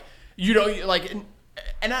 It's like, like...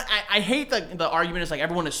 And I hate the argument is like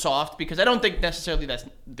everyone is soft because I don't think necessarily that's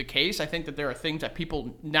the case. I think that there are things that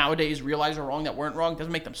people nowadays realize are wrong that weren't wrong. It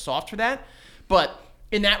doesn't make them soft for that. But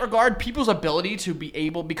in that regard, people's ability to be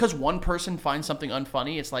able, because one person finds something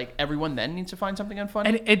unfunny, it's like everyone then needs to find something unfunny.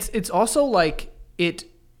 And it's also like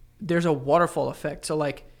there's a waterfall effect. So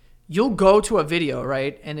like you'll go to a video,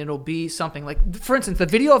 right? And it'll be something like, for instance, the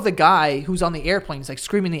video of the guy who's on the airplane is like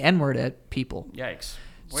screaming the N-word at people. Yikes.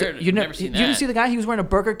 So you didn't see the guy? He was wearing a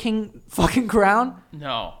Burger King fucking crown.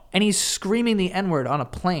 No. And he's screaming the N-word on a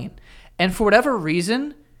plane. And for whatever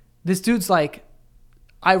reason, this dude's like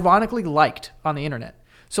ironically liked on the internet.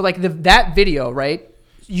 So like that video, right?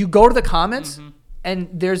 You go to the comments and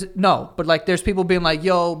there's people being like,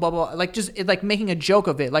 yo, blah, blah, like just like making a joke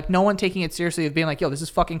of it. Like no one taking it seriously of being like, yo, this is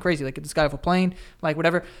fucking crazy. Like get this guy off a plane, like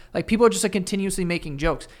whatever. Like people are just like continuously making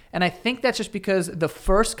jokes. And I think that's just because the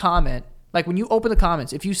first comment, like when you open the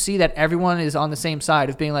comments, if you see that everyone is on the same side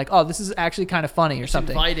of being like, oh, this is actually kind of funny or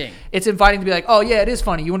something. It's inviting to be like, oh yeah, it is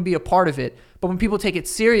funny. You want to be a part of it. But when people take it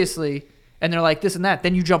seriously and they're like this and that,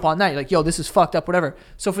 then you jump on that. You're like, yo, this is fucked up, whatever.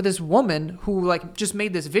 So for this woman who like just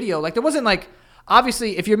made this video, like there wasn't like,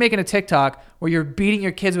 obviously if you're making a TikTok where you're beating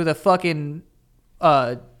your kids with a fucking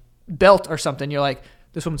belt or something, you're like,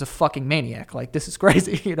 this woman's a fucking maniac. Like this is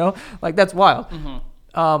crazy, you know? Like that's wild.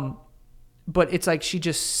 But it's like she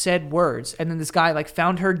just said words, and then this guy like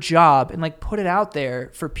found her job and like put it out there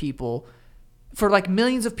for people, for like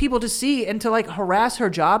millions of people to see, and to like harass her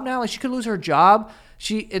job now. Like she could lose her job.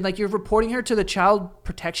 And like you're reporting her to the Child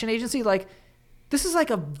Protection Agency. Like this is like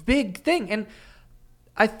a big thing, and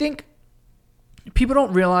I think people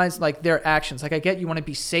don't realize like their actions. Like I get you want to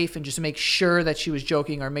be safe and just make sure that she was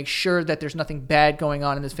joking or make sure that there's nothing bad going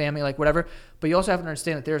on in this family, like whatever. But you also have to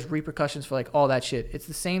understand that there's repercussions for like all that shit. It's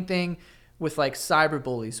the same thing with like cyber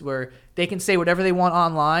bullies, where they can say whatever they want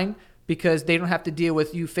online because they don't have to deal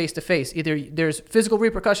with you face to face. Either there's physical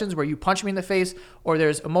repercussions where you punch me in the face, or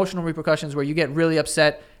there's emotional repercussions where you get really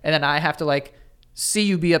upset and then I have to like see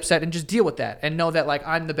you be upset and just deal with that and know that like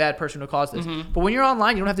I'm the bad person who caused this. But when you're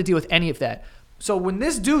online, you don't have to deal with any of that. So when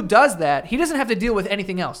this dude does that, he doesn't have to deal with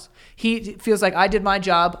anything else. He feels like I did my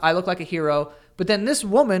job, I look like a hero. But then this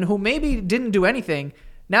woman who maybe didn't do anything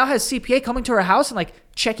now has CPA coming to her house and like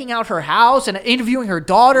checking out her house and interviewing her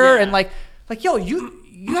daughter and like yo,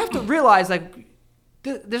 you have to realize like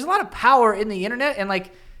there's a lot of power in the internet, and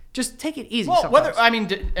like just take it easy. Well,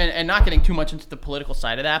 sometimes. and not getting too much into the political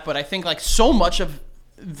side of that, but I think like so much of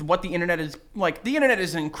what the internet is, like the internet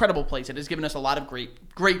is an incredible place. It has given us a lot of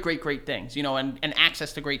great things, you know, and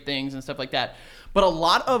access to great things and stuff like that. But a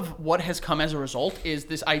lot of what has come as a result is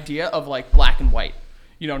this idea of like black and white,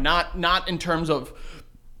 you know, not in terms of,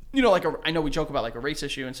 you know, like I know we joke about like a race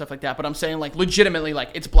issue and stuff like that, but I'm saying like legitimately like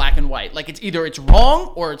it's black and white. Like it's either it's wrong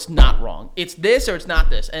or it's not wrong. It's this or it's not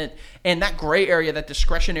this. And that gray area, that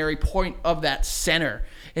discretionary point of that center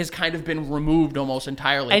has kind of been removed almost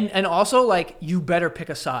entirely. And also like you better pick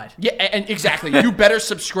a side. Yeah, and exactly. You better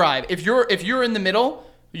subscribe. If you're in the middle,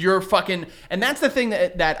 you're fucking, and that's the thing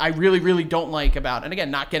that I really, really don't like about, and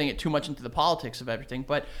again, not getting it too much into the politics of everything,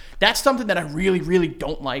 but that's something that I really, really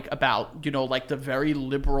don't like about, you know, like the very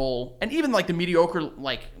liberal, and even like the mediocre,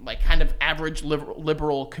 like kind of average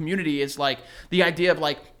liberal community is like the idea of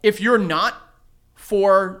like, if you're not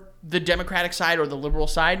for the Democratic side or the liberal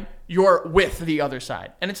side, you're with the other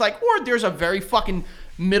side. And it's like, or there's a very fucking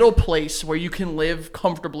middle place where you can live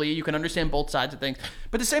comfortably, you can understand both sides of things.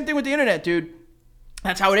 But the same thing with the internet, dude.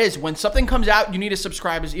 That's how it is. When something comes out, you need to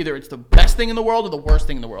subscribe. Is either it's the best thing in the world or the worst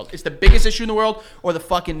thing in the world. It's the biggest issue in the world or the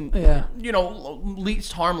fucking, you know,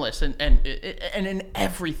 least harmless and in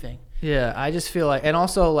everything. Yeah, I just feel like, and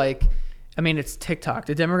also like, I mean, it's TikTok.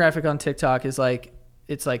 The demographic on TikTok is like,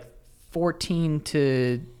 it's like 14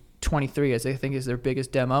 to 23, as I think is their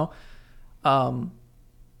biggest demo. Or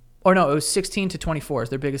no, it was 16 to 24 is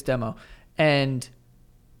their biggest demo. And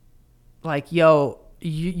like, yo,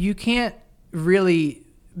 you can't really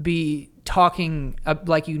be talking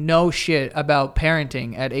like you know shit about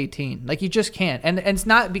parenting at 18. Like you just can't. And it's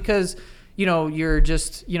not because, you know, you're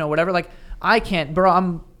just, you know, whatever. Like I can't, bro.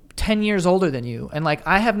 I'm 10 years older than you, and like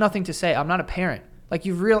I have nothing to say. I'm not a parent. Like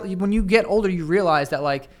when you get older, you realize that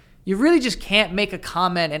like you really just can't make a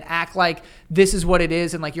comment and act like this is what it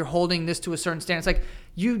is and like you're holding this to a certain standard. It's like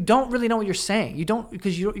you don't really know what you're saying. You don't,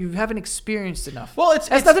 because you haven't experienced enough. Well, it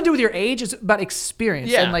has nothing to do with your age. It's about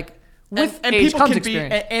experience. Yeah. And like with age comes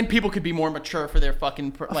experience. And people could be more mature for their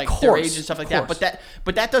fucking like their age and stuff like that.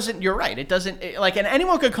 But that doesn't. You're right. It doesn't like. And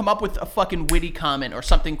anyone could come up with a fucking witty comment or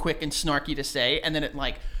something quick and snarky to say, and then it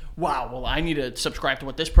like, wow, well, I need to subscribe to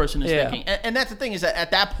what this person is thinking. And that's the thing, is that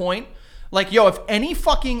at that point, like, yo, if any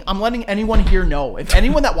fucking, I'm letting anyone here know, if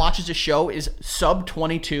anyone that watches the show is sub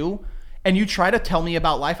 22 and you try to tell me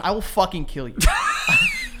about life, I will fucking kill you.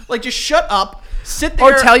 Like, just shut up, sit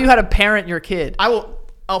there. Or tell you how to parent your kid.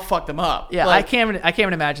 I'll fuck them up. Yeah, like, I can't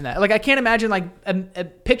even imagine that. Like, I can't imagine, like, a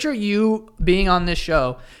picture you being on this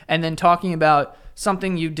show and then talking about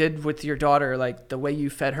something you did with your daughter, like the way you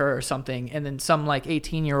fed her or something, and then some, like,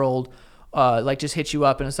 18-year-old like just hit you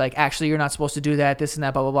up and it's like, actually, you're not supposed to do that, this and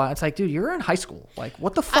that, blah, blah, blah. It's like, dude, you're in high school. Like,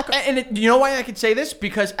 what the fuck? You know why I could say this?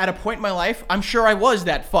 Because at a point in my life, I'm sure I was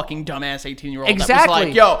that fucking dumbass 18-year-old Exactly. that was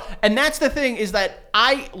like, yo. And that's the thing is that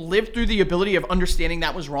I lived through the ability of understanding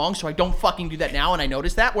that was wrong, so I don't fucking do that now, and I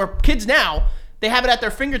noticed that. Where kids now, they have it at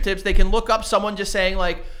their fingertips. They can look up someone just saying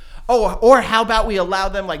like, oh, or how about we allow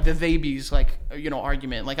them like the babies, like,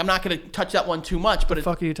 argument. Like, I'm not going to touch that one too much, but the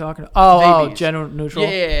fuck are you talking about? Oh, gender neutral.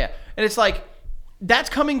 Yeah. And it's like, that's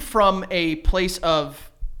coming from a place of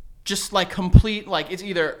just like complete, like it's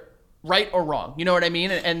either right or wrong. You know what I mean?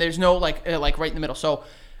 And there's no like right in the middle. So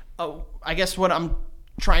I guess what I'm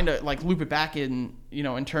trying to like loop it back in,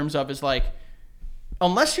 in terms of is like,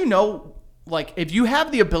 unless like if you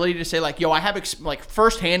have the ability to say like, yo, I have like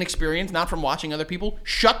firsthand experience, not from watching other people,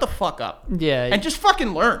 shut the fuck up. Yeah. And just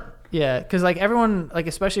fucking learn. Yeah. Cause like everyone, like,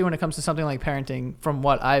 especially when it comes to something like parenting, from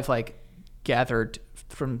what I've like gathered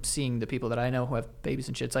from seeing the people that I know who have babies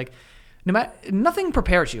and shit, it's like nothing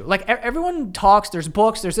prepares you. Like everyone talks, there's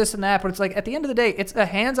books, there's this and that, but it's like at the end of the day, it's a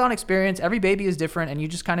hands-on experience. Every baby is different, and you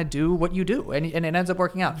just kind of do what you do, and it ends up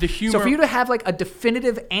working out. So for you to have like a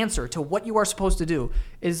definitive answer to what you are supposed to do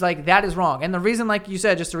is like, that is wrong. And the reason, like you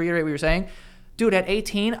said, just to reiterate what you were saying, dude, at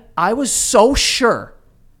 18, I was so sure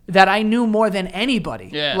that I knew more than anybody.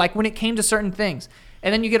 Yeah. Like when it came to certain things,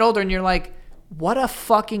 and then you get older and you're like, what a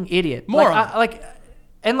fucking idiot.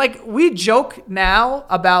 And like we joke now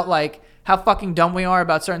about like how fucking dumb we are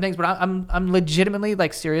about certain things, but I'm legitimately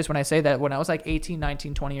like serious when I say that when I was like 18,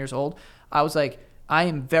 19, 20 years old, I was like, I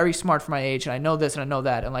am very smart for my age, and I know this and I know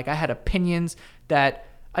that, and like I had opinions that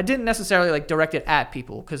I didn't necessarily like direct it at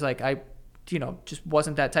people because like I just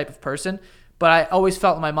wasn't that type of person, but I always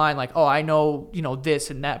felt in my mind like, oh, I know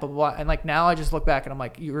this and that, blah, blah, blah. And like now I just look back and I'm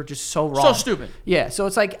like, you were just so wrong, so stupid. Yeah. So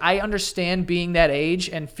it's like I understand being that age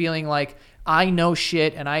and feeling like I know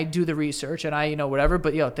shit and I do the research and I whatever,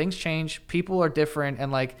 but things change, people are different,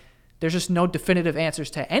 and like there's just no definitive answers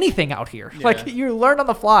to anything out here. Yeah. Like you learn on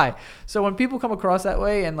the fly. So when people come across that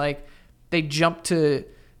way and like they jump to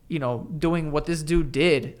doing what this dude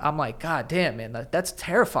did, I'm like, God damn, man, that's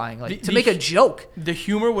terrifying. Like to make a joke. The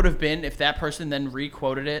humor would have been if that person then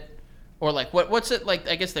re-quoted it, or like what's it like?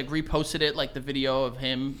 I guess they reposted it, like the video of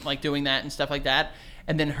him like doing that and stuff like that.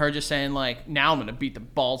 And then her just saying like, now I'm going to beat the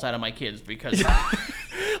balls out of my kids because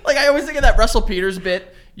like I always think of that Russell Peters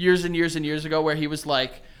bit years and years and years ago where he was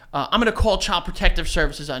like, I'm going to call Child Protective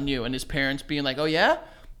Services on you. And his parents being like, oh yeah?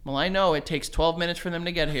 Well, I know it takes 12 minutes for them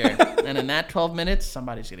to get here. And in that 12 minutes,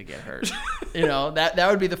 somebody's going to get hurt. That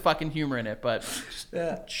would be the fucking humor in it. But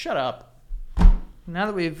shut up. Now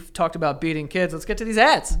that we've talked about beating kids, let's get to these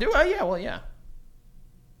ads. Yeah, well, yeah.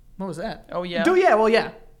 What was that? Oh, yeah. Well, yeah.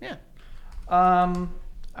 Yeah.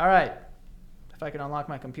 All right. If I can unlock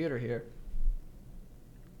my computer here.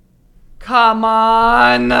 Come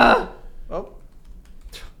on. Oh.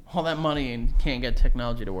 All that money and can't get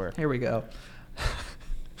technology to work. Here we go.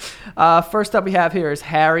 First up we have here is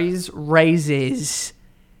Harry's Razors.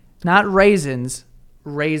 Not raisins,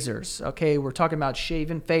 razors. Okay, we're talking about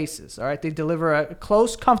shaven faces. All right, they deliver a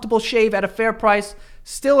close, comfortable shave at a fair price,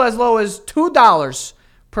 still as low as $2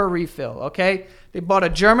 per refill. Okay, they bought a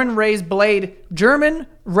German razor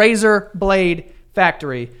blade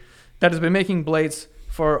factory that has been making blades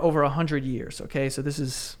for over 100 years. Okay, so this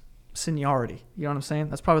is seniority. You know what I'm saying?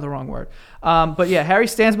 That's probably the wrong word. But yeah, Harry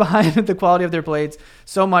stands behind the quality of their blades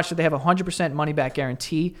so much that they have a 100% money-back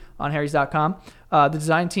guarantee on harrys.com. The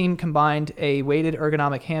design team combined a weighted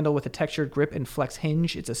ergonomic handle with a textured grip and flex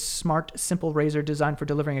hinge. It's a smart, simple razor designed for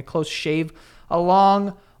delivering a close shave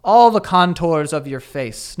along all the contours of your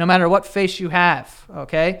face, no matter what face you have,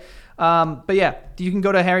 okay? But yeah, you can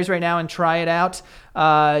go to Harry's right now and try it out.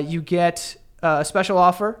 You get a special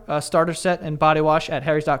offer, a starter set and body wash at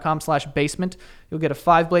harrys.com/basement. You'll get a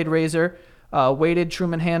 5-blade razor, weighted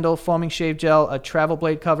Truman handle, foaming shave gel, a travel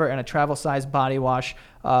blade cover, and a travel size body wash.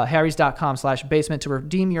 harrys.com/basement to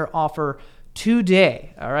redeem your offer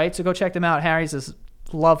today. All right, so go check them out. Harry's is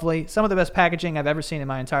lovely. Some of the best packaging I've ever seen in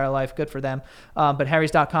my entire life. Good for them. But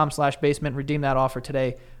harrys.com/basement, redeem that offer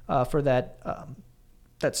today for that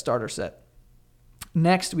starter set.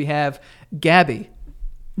 Next, we have Gabi.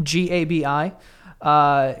 Gabi.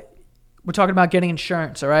 We're talking about getting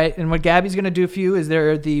insurance, all right? And what Gabi's going to do for you is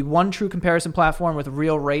they're the one true comparison platform with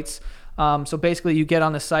real rates. So basically, you get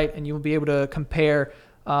on the site and you'll be able to compare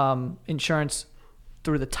insurance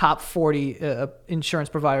through the top 40 insurance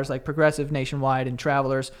providers like Progressive, Nationwide, and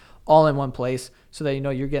Travelers, all in one place, so that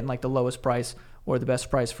you're getting like the lowest price or the best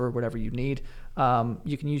price for whatever you need.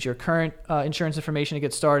 You can use your current insurance information to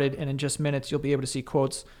get started, and in just minutes, you'll be able to see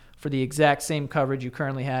quotes for the exact same coverage you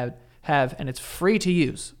currently have have, and it's free to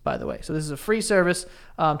use, by the way. So this is a free service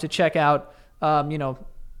to check out,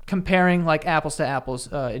 comparing like apples to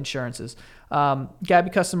apples insurances. Gabby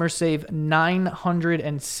customers save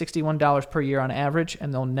 $961 per year on average,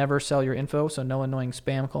 and they'll never sell your info, so no annoying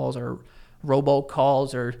spam calls or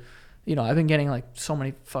robocalls or, I've been getting like so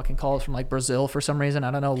many fucking calls from like Brazil for some reason.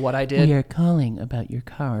 I don't know what I did. We are calling about your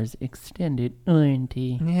car's extended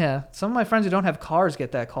warranty. Yeah, some of my friends who don't have cars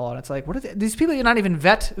get that call, and it's like, what are these people? You're not even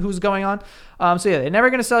vet who's going on. So yeah, they're never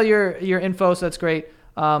going to sell your info, so that's great.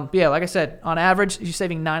 But yeah, like I said, on average, you're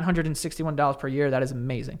saving $961 per year. That is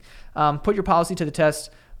amazing. Put your policy to the test.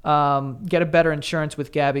 Get a better insurance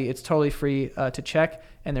with Gabby. It's totally free to check,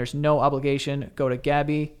 and there's no obligation. Go to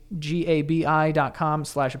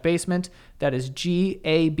gabi.com/basement. That is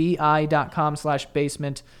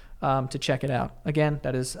gabi.com/basement to check it out. Again,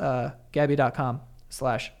 that is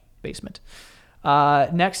gabi.com/basement.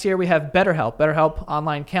 Next here we have BetterHelp. BetterHelp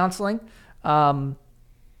online counseling.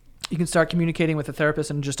 You can start communicating with a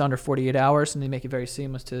therapist in just under 48 hours, and they make it very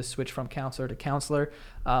seamless to switch from counselor to counselor.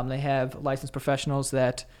 They have licensed professionals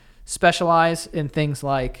that specialize in things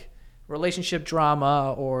like relationship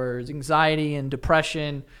drama or anxiety and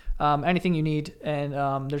depression, anything you need. And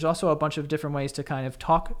there's also a bunch of different ways to kind of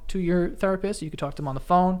talk to your therapist. You can talk to them on the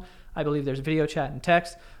phone. I believe there's video chat and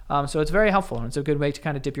text. So it's very helpful, and it's a good way to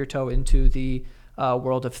kind of dip your toe into the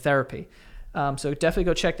world of therapy. So definitely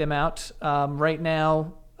go check them out. Right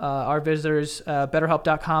now, our visitors,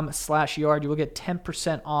 betterhelp.com/yard, you will get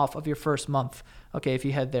 10% off of your first month. Okay, if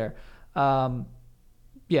you head there.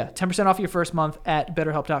 10% off your first month at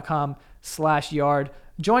betterhelp.com/yard.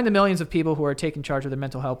 Join the millions of people who are taking charge of their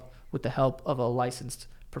mental health with the help of a licensed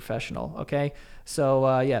professional. Okay, so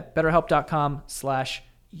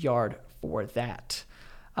betterhelp.com/yard for that.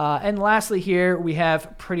 And lastly, here we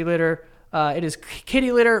have Pretty Litter. It is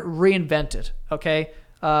kitty litter reinvented. Okay.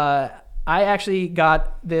 I actually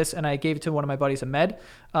got this and I gave it to one of my buddies, Ahmed,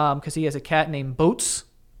 because he has a cat named Boots,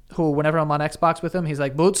 who whenever I'm on Xbox with him, he's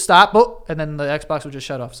like, Boots, stop, Boot, and then the Xbox will just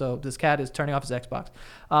shut off. So this cat is turning off his Xbox.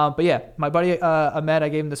 But yeah, my buddy Ahmed, I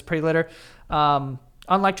gave him this Pretty Litter.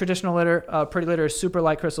 Unlike traditional litter, Pretty Litter is super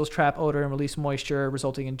light crystals, trap odor, and release moisture,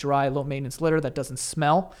 resulting in dry, low-maintenance litter that doesn't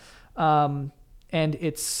smell. And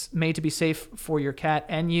it's made to be safe for your cat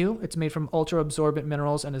and you. It's made from ultra-absorbent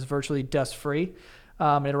minerals and is virtually dust-free.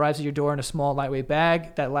 It arrives at your door in a small, lightweight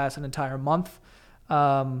bag that lasts an entire month.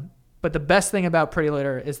 But the best thing about Pretty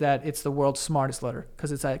Litter is that it's the world's smartest litter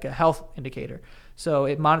because it's like a health indicator. So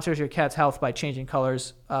it monitors your cat's health by changing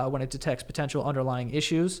colors when it detects potential underlying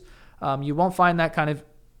issues. You won't find that kind of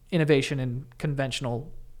innovation in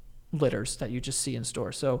conventional litters that you just see in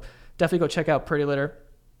stores. So definitely go check out Pretty Litter.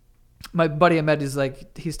 My buddy Ahmed is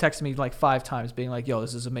like, he's texted me like 5 times being like, yo,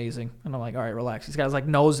 this is amazing. And I'm like, all right, relax. He's got his like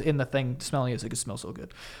nose in the thing smelling it so it can smell so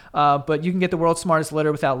good. But you can get the world's smartest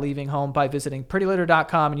litter without leaving home by visiting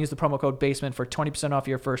prettylitter.com and use the promo code BASEMENT for 20% off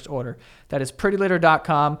your first order. That is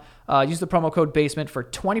prettylitter.com. Use the promo code BASEMENT for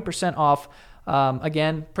 20% off.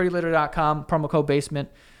 Again, prettylitter.com, promo code BASEMENT,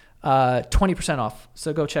 20% off.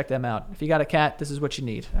 So go check them out. If you got a cat, this is what you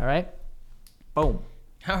need. All right? Boom.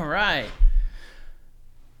 All right.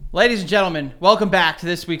 Ladies and gentlemen, welcome back to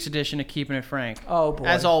this week's edition of Keeping It Frank. Oh, boy.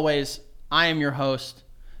 As always, I am your host,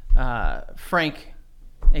 Frank,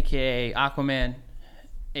 a.k.a. Aquaman,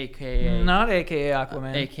 a.k.a. Not a.k.a.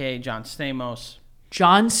 Aquaman. A.k.a. John Stamos.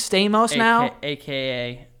 John Stamos now?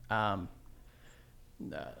 A.k.a.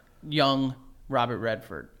 young Robert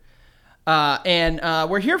Redford. And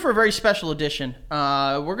we're here for a very special edition.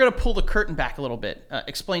 We're going to pull the curtain back a little bit,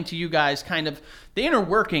 explain to you guys kind of the inner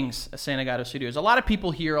workings of Santa Gato Studios. A lot of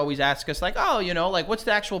people here always ask us, like, oh, like, what's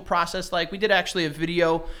the actual process like? We did actually a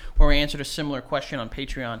video where we answered a similar question on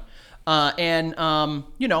Patreon.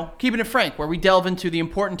 Keeping it frank, where we delve into the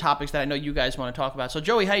important topics that I know you guys want to talk about. So,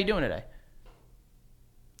 Joey, how you doing today?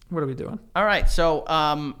 What are we doing? All right. So,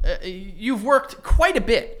 you've worked quite a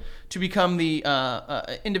bit to become the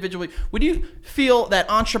individual. Would you feel that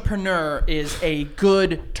entrepreneur is a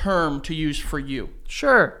good term to use for you?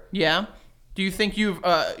 Sure. Yeah. Do you think you've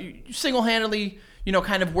single-handedly,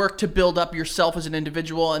 kind of worked to build up yourself as an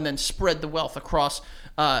individual and then spread the wealth across,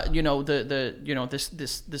 this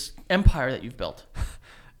empire that you've built?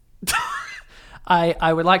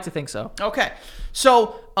 I would like to think so. Okay.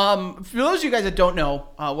 So, for those of you guys that don't know,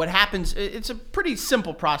 what happens, it's a pretty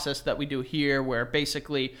simple process that we do here where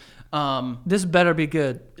basically... this better be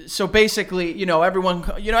good. So basically, everyone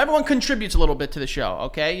contributes a little bit to the show,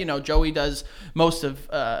 okay? Joey does most of...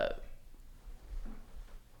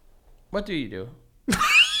 what do you do?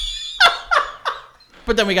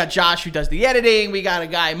 But then we got Josh who does the editing. We got a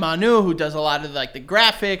guy, Manu, who does a lot of like the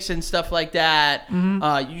graphics and stuff like that.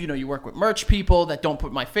 You work with merch people that don't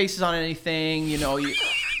put my faces on anything.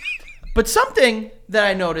 But something that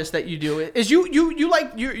I noticed that you do is you're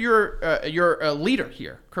a leader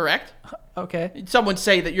here, correct? Okay. Some would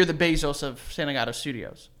say that you're the Bezos of Santa Gato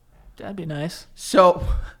Studios. That'd be nice. So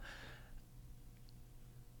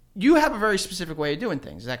you have a very specific way of doing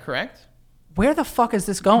things. Is that correct? Where the fuck is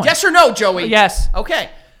this going? Yes or no, Joey? Yes. Okay.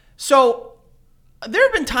 So there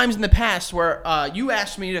have been times in the past where you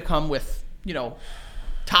asked me to come with,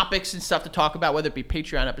 topics and stuff to talk about, whether it be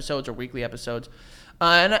Patreon episodes or weekly episodes.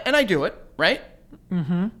 And I do it, right?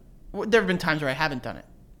 Mm-hmm. There have been times where I haven't done it.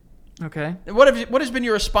 Okay. What has been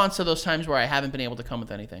your response to those times where I haven't been able to come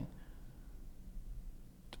with anything?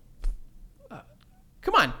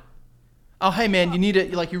 Come on. Oh, hey man,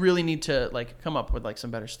 you really need to come up with some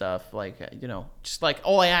better stuff. Just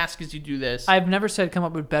all I ask is you do this. I've never said come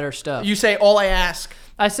up with better stuff. You say all I ask.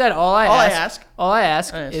 I said all I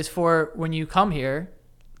ask is for when you come here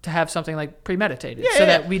to have something premeditated,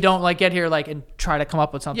 that we don't get here and try to come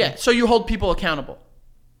up with something. Yeah. So you hold people accountable.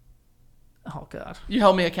 Oh God. You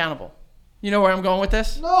held me accountable. You know where I'm going with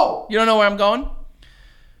this? No. You don't know where I'm going?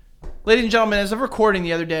 Ladies and gentlemen, as of recording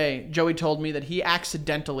the other day, Joey told me that he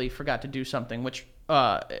accidentally forgot to do something, which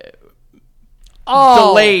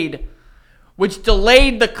delayed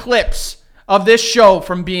the clips of this show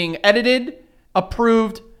from being edited,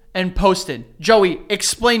 approved, and posted. Joey,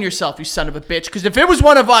 explain yourself, you son of a bitch, because if it was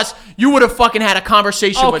one of us, you would have fucking had a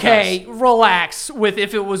conversation with us. Okay, relax with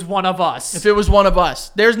if it was one of us. If it was one of us.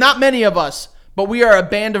 There's not many of us, but we are a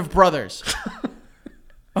band of brothers.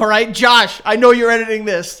 All right, Josh, I know you're editing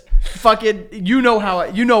this. Fucking, you know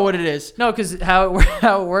what it is. No, because how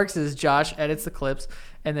it works is Josh edits the clips,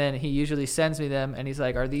 and then he usually sends me them, and he's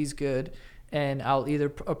like, "Are these good?" And I'll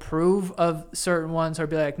either approve of certain ones or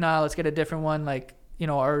be like, "Nah, let's get a different one,"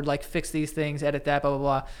 or fix these things, edit that, blah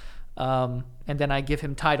blah blah. And then I give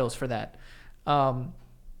him titles for that.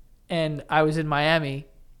 And I was in Miami,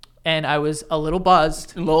 and I was a little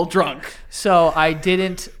buzzed, a little drunk, so I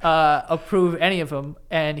didn't approve any of them,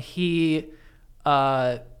 and he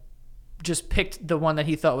just picked the one that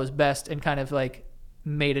he thought was best and kind of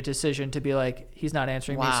made a decision to be he's not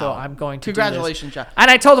answering me, so I'm going to Congratulations, do this. Josh.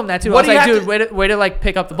 And I told him that too. I was like, dude, way to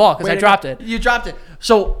pick up the ball, because I dropped it. You dropped it.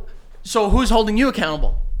 So who's holding you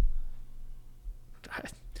accountable?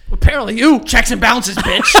 Apparently you. Checks and bounces,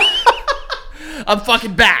 bitch. I'm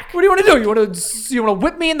fucking back. What do you want to do? You want to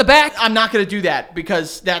whip me in the back? I'm not going to do that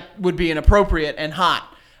because that would be inappropriate and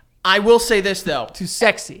hot. I will say this though. Too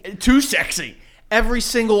sexy. Too sexy. Every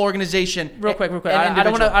single organization. Real quick. I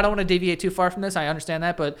don't want to deviate too far from this. I understand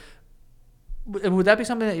that, but would that be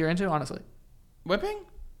something that you're into, honestly? Whipping?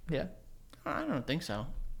 Yeah. I don't think so.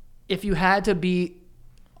 If you had to be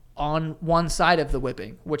on one side of the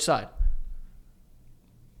whipping, which side?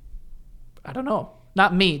 I don't know.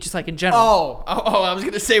 Not me, just in general. Oh! I was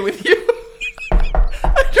gonna say with you.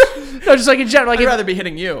 No, just in general. I'd rather be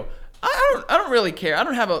hitting you. I don't really care. I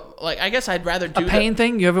don't have a I guess I'd rather do a pain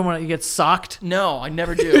thing. You ever want to get socked? No, I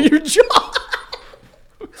never do. Your jaw.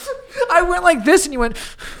 I went like this, and you went.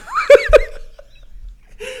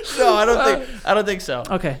 No, I don't think so.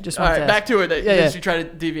 Okay, just all right. Back to it. Yeah. You try to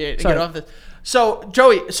deviate and get off this. So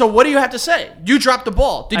Joey, what do you have to say? You dropped the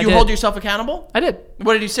ball. Did you hold yourself accountable? I did.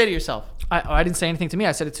 What did you say to yourself? I didn't say anything to me.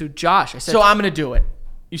 I said it to Josh. I said, so I'm gonna do it.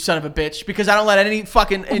 You son of a bitch, because I don't let any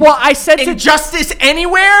fucking I said injustice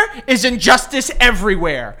anywhere is injustice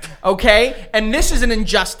everywhere. Okay, and this is an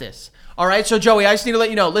injustice. All right, so Joey, I just need to let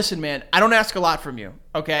you know. Listen, man, I don't ask a lot from you.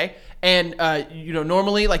 Okay, and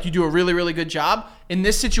normally you do a really really good job. In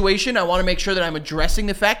this situation, I want to make sure that I'm addressing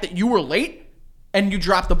the fact that you were late and you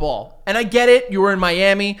dropped the ball. And I get it. You were in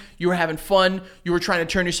Miami. You were having fun. You were trying to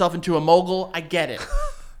turn yourself into a mogul. I get it.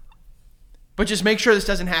 But just make sure this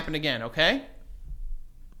doesn't happen again. Okay.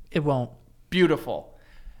 It won't. Beautiful.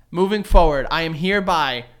 Moving forward, I am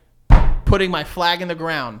hereby putting my flag in the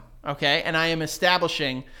ground, okay? And I am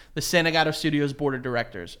establishing the Santa Gato Studios Board of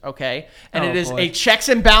Directors, okay? And it is a checks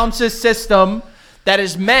and balances system that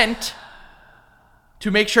is meant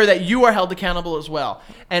to make sure that you are held accountable as well.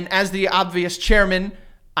 And as the obvious chairman,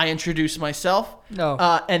 I introduce myself. No.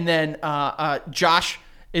 And then Josh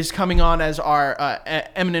is coming on as our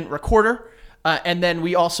eminent recorder. And then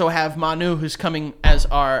we also have Manu, who's coming as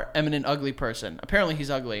our eminent ugly person. Apparently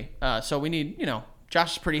he's ugly. So we need,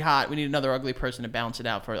 Josh is pretty hot. We need another ugly person to balance it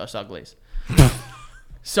out for us uglies.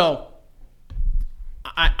 So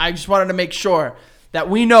I just wanted to make sure that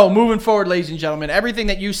we know moving forward, ladies and gentlemen, everything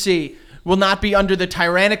that you see will not be under the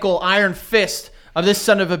tyrannical iron fist of this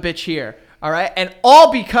son of a bitch here. All right? And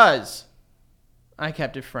all because I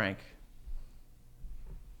kept it frank.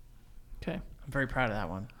 Okay. I'm very proud of that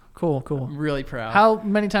one. Cool. I'm really proud. How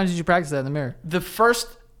many times did you practice that in the mirror? The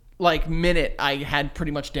first minute I had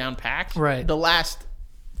pretty much down packed. Right. The last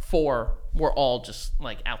 4 were all just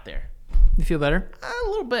out there. You feel better? A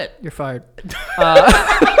little bit. You're fired.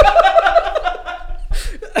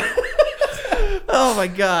 Oh my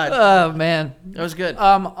god. Oh man. That was good.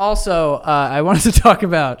 Also, I wanted to talk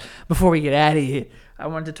about before we get out of here. I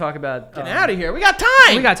wanted to talk about Get out of here. We got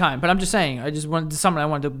time. We got time, but I'm just saying. I just wanted something I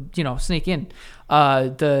wanted to sneak in.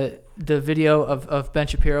 The video of Ben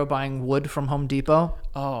Shapiro buying wood from Home Depot.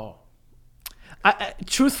 Oh. I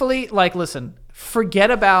truthfully, listen. Forget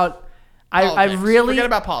about. I Politics. really forget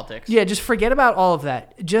about politics. Yeah, just forget about all of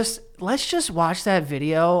that. Let's just watch that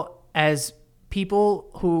video as people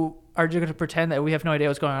who are just going to pretend that we have no idea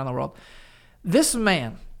what's going on in the world. This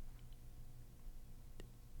man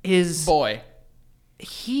is... Boy.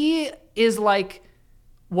 He is like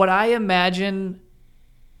what I imagine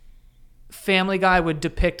Family Guy would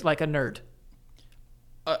depict like a nerd.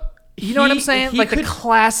 You know what I'm saying? Like the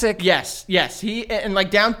classic... Yes. He and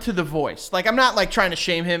down to the voice. I'm not trying to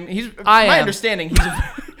shame him. Understanding,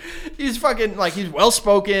 he's fucking he's well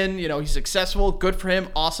spoken. He's successful. Good for him.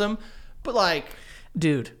 Awesome. But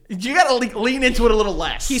dude, you gotta lean into it a little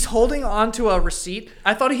less. He's holding onto a receipt.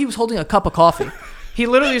 I thought he was holding a cup of coffee. He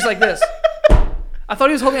literally is like this. I thought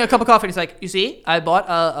he was holding a cup of coffee. And he's like, you see, I bought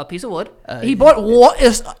a piece of wood. He bought what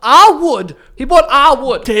is our wood? He bought our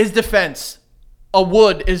wood. To his defense, a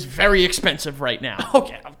wood is very expensive right now.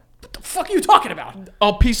 Okay, what the fuck are you talking about?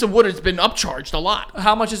 A piece of wood has been upcharged a lot.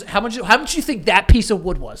 How much do you think that piece of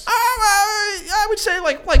wood was? I would say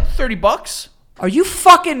like $30. Are you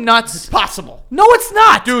fucking nuts? It's possible. No, it's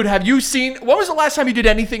not. Dude, have you seen... When was the last time you did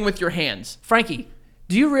anything with your hands? Frankie,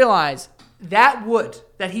 do you realize that wood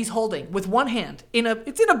that he's holding with one hand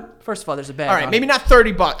first of all, there's a bag. All right, maybe not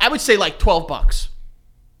 $30. I would say $12.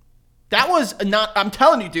 That was not... I'm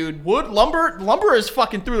telling you, dude, lumber is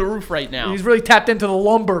fucking through the roof right now. He's really tapped into the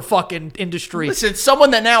lumber fucking industry. Listen, someone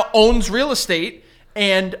that now owns real estate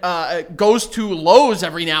and goes to Lowe's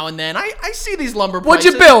every now and then. I see these lumber prices.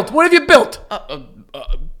 What'd you build? What have you built?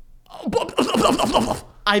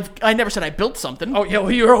 I never said I built something. Oh yeah,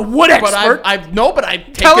 well you're a wood expert. But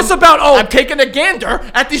I've Tell us about I've taken a gander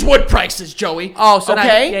at these wood prices, Joey. Oh, so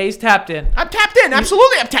okay. Yeah, he's tapped in. I'm tapped in.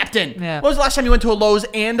 Absolutely, I'm tapped in. Yeah. When was the last time you went to a Lowe's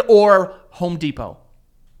and or Home Depot?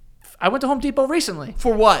 I went to Home Depot recently.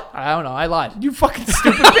 For what? I don't know. I lied. You fucking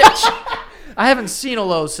stupid bitch. I haven't seen a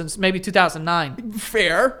Lowe's since maybe 2009.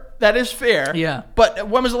 Fair. That is fair. Yeah. But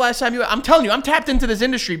when was the last time I'm telling you, I'm tapped into this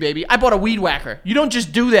industry, baby. I bought a weed whacker. You don't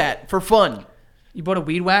just do that for fun. You bought a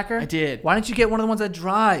weed whacker? I did. Why didn't you get one of the ones that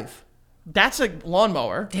drive? That's a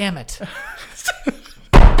lawnmower. Damn it. My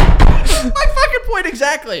fucking point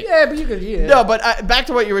exactly. Yeah, but you could. Yeah. No, but back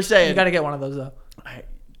to what you were saying. You got to get one of those though. I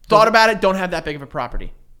thought about it. Don't have that big of a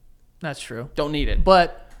property. That's true. Don't need it.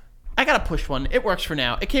 But I got a push one. It works for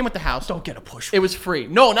now. It came with the house. Don't get a push one. It was free.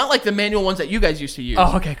 No, not like the manual ones that you guys used to use.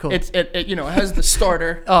 Oh, okay, cool. It has the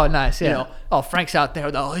starter. Oh, nice. Yeah. Oh, Frank's out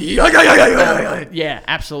there though. Yeah,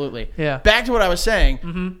 absolutely. Yeah. Back to what I was saying.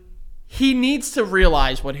 Mm-hmm. He needs to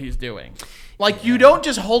realize what he's doing. You don't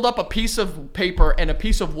just hold up a piece of paper and a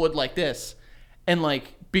piece of wood like this and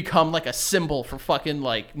become a symbol for fucking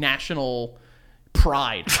national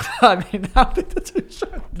pride. I mean, I don't think that's what he's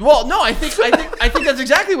trying to do. Well, no, I think that's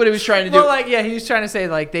exactly what he was trying to do. Well, he was trying to say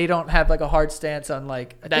they don't have a hard stance on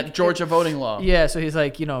that Georgia voting law. Yeah, so he's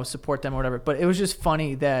support them or whatever. But it was just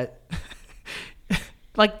funny that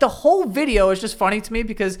the whole video is just funny to me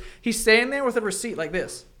because he's standing there with a receipt like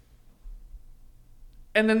this.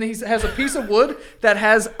 And then he has a piece of wood that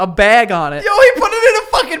has a bag on it. Yo, he put it in a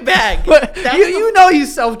fucking bag. But you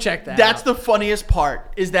self-checked that. That's the funniest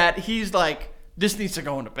part is that he's this needs to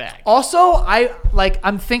go in a bag. Also,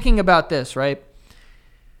 I'm thinking about this, right?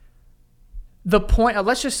 The point,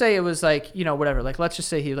 let's just say it was whatever. Let's just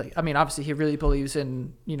say he obviously he really believes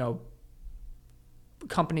in,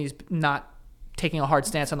 companies not taking a hard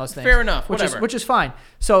stance on those things. Fair enough. Which is fine.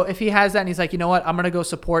 So if he has that and he's like, you know what, I'm going to go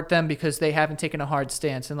support them because they haven't taken a hard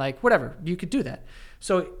stance and whatever, you could do that.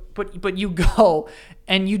 So, but you go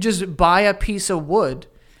and you just buy a piece of wood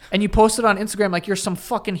and you post it on Instagram like you're some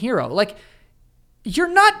fucking hero. You're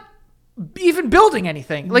not even building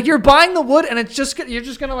anything. You're buying the wood and you're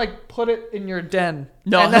just gonna put it in your den.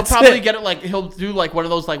 No, and he'll probably get it he'll do one of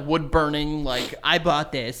those wood burning I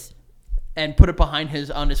bought this and put it behind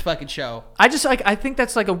on his fucking show. I just I think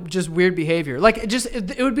that's just weird behavior.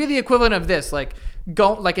 It would be the equivalent of this.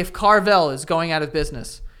 If Carvel is going out of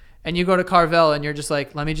business and you go to Carvel and you're just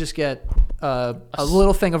let me just get a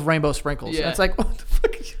little thing of rainbow sprinkles. Yeah. And it's what the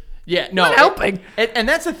fuck? Yeah, no, not helping. And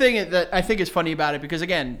that's the thing that I think is funny about it, because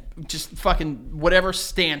again, just fucking whatever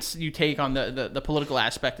stance you take on the political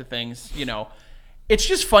aspect of things, you know, it's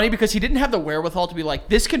just funny because he didn't have the wherewithal to be like,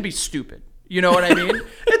 this can be stupid. You know what I mean?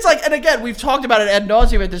 It's like, and again, we've talked about it ad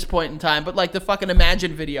nauseum at this point in time, but like the fucking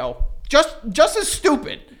Imagine video, just as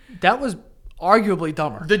stupid. That was arguably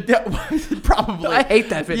dumber. Probably. I hate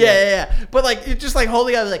that video. Yeah. But like, it's just like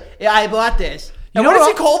holding up, like, yeah, I bought this. And You know what does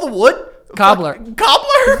what? he call the wood? Cobbler.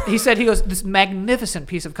 Cobbler? He said, he goes, this magnificent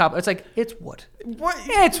piece of cobbler. It's like, it's wood. What?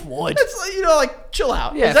 It's wood. It's like, you know, like, chill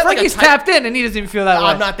out. Yeah, Is that Frankie's tapped in and he doesn't even feel that way.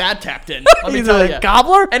 I'm not that tapped in. Let me He's tell like, you.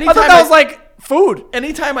 gobbler? I Anytime thought that was like food.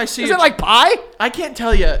 Anytime I see Is it like pie? I can't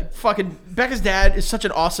tell you, fucking Becca's dad is such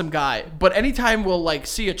an awesome guy, but anytime we'll like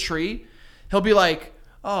see a tree, he'll be like,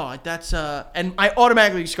 oh, that's and I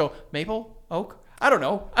automatically just go, maple, oak? I don't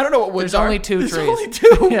know what woods There's are. only two trees. There's only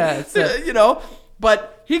two. Yeah, it's you know,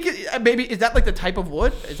 but he could, maybe, is that like the type of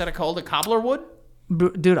wood? Is that called a cobbler wood?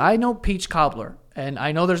 Dude, I know peach cobbler, and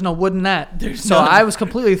I know there's no wood in that. There's so none. I was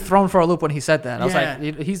completely thrown for a loop when he said that. I was Yeah.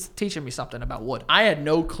 like, he's teaching me something about wood. I had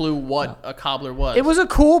no clue what a cobbler was. It was a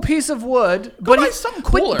cool piece of wood, but buy something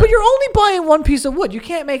cooler. But you're only buying one piece of wood. You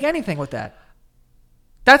can't make anything with that.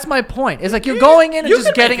 That's my point. It's like you're going in and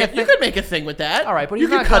just getting a thing. You could make a thing with that. All right, but you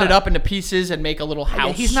he's could not cut it gonna. up into pieces and make a little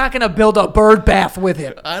house. He's not going to build a bird bath with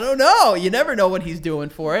it. I don't know. You never know what he's doing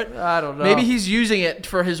for it. I don't know. Maybe he's using it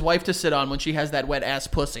for his wife to sit on when she has that wet ass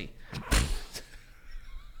pussy.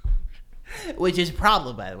 Which is a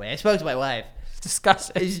problem, by the way. I spoke to my wife. It's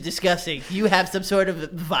disgusting. It's disgusting. You have some sort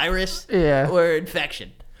of virus or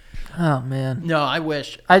infection. Oh man. No, I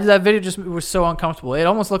wish. That video just was so uncomfortable. It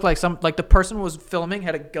almost looked like the person was filming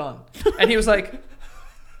had a gun, and he was like,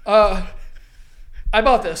 "I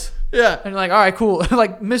bought this." Yeah. And you're like, all right, cool.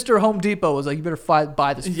 Like Mr. Home Depot was like, you better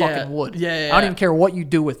buy this fucking wood. Yeah. I don't even care what you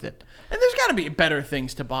do with it. And there's got to be better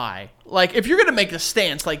things to buy. Like, if you're going to make a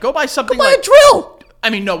stance, like, go buy something Buy like... a drill. I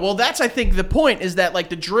mean, no, well, that's, I think, the point is that, like,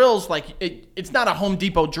 the drills, like, it's not a Home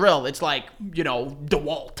Depot drill. It's like, you know,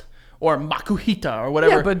 DeWalt or Makuhita or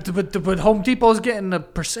whatever. Yeah, but Home Depot's getting a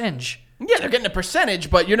percentage. Yeah, they're getting a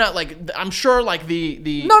percentage, but you're not, like, I'm sure, like,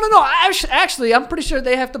 the... No. Actually, I'm pretty sure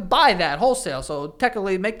they have to buy that wholesale, so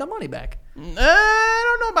technically make the money back. I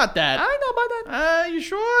don't know about that. I know about that. You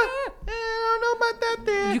sure? I don't know about that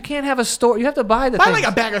there. You can't have a store. You have to buy the Buy things. like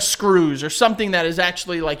a bag of screws or something that is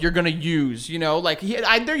actually like you're gonna use. You know, like he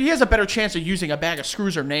has a better chance of using a bag of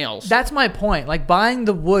screws or nails. That's my point. Like buying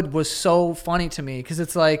the wood was so funny to me because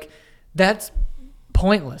it's like that's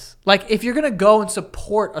pointless. Like if you're gonna go and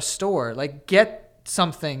support a store, like get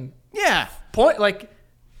something. Yeah. Like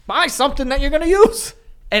buy something that you're gonna use.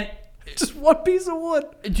 And just one piece of wood.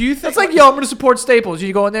 Do you think it's like, yo, I'm gonna support Staples.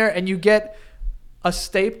 You go in there and you get a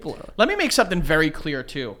stapler. Let me make something very clear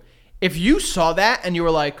too. If you saw that and you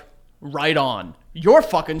were like, right on, you're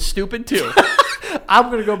fucking stupid too. I'm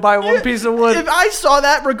gonna go buy one piece of wood. If I saw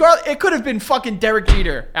that, regardless, it could have been fucking Derek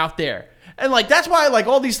Jeter out there. And like that's why like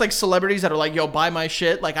all these like celebrities that are like, yo, buy my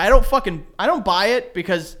shit. Like I don't buy it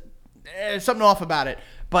because there's something off about it.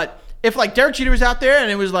 But if like Derek Jeter was out there and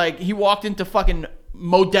it was like he walked into fucking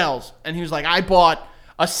Modell's and he was like, I bought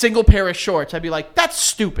a single pair of shorts, I'd be like, that's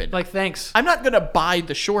stupid. Like, thanks. I'm not gonna buy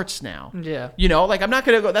the shorts now. Yeah. You know, like I'm not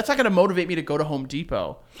gonna go. That's not gonna motivate me to go to Home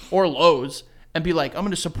Depot or Lowe's and be like, I'm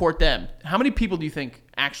gonna support them. How many people do you think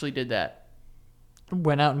actually did that?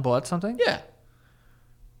 Went out and bought something? Yeah.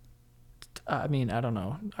 I mean, I don't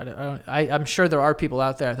know. I'm sure there are people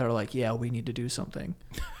out there that are like, yeah, we need to do something,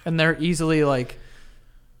 and they're easily like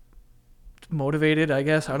motivated. I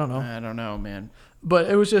guess I don't know. I don't know, man.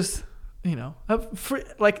 But it was just, you know,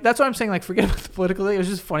 like that's what I'm saying. Like, forget about the political thing. It was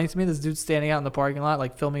just funny to me. This dude standing out in the parking lot,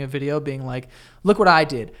 like filming a video, being like, "Look what I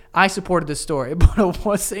did. I supported this store. It bought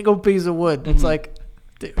one single piece of wood." It's like,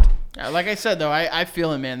 dude. Like I said though, I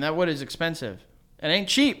feel it, man. That wood is expensive. It ain't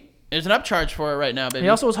cheap. There's an upcharge for it right now, baby. He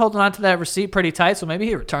also was holding on to that receipt pretty tight, so maybe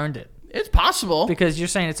he returned it. It's possible. Because you're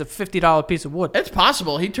saying it's a $50 piece of wood. It's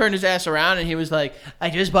possible. He turned his ass around and he was like, I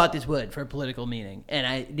just bought this wood for a political meeting and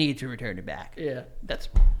I need to return it back. Yeah.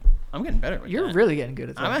 I'm getting better with You're that. really getting good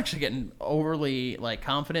at that. I'm actually getting overly like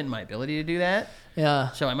confident in my ability to do that.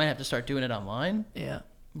 Yeah. So I might have to start doing it online. Yeah.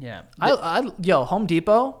 Yeah. Yo, Home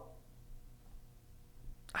Depot,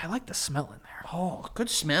 I like the smell in there. Oh, good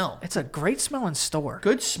smell. It's a great smelling store.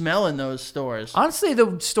 Good smell in those stores. Honestly,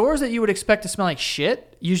 the stores that you would expect to smell like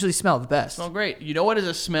shit usually smell the best. Smell great. You know what is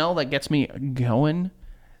a smell that gets me going?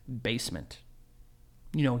 Basement.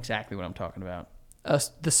 You know exactly what I'm talking about.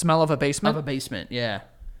 The smell of a basement? Of a basement, yeah.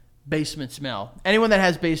 Basement smell. Anyone that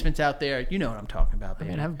has basements out there, you know what I'm talking about, I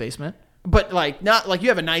baby. mean, I have a basement. But like not like you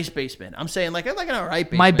have a nice basement. I'm saying like an alright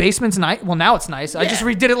basement. My basement's nice. Well, now it's nice. I just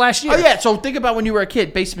redid it last year. Oh yeah. So think about when you were a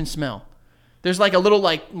kid. Basement smell. There's like a little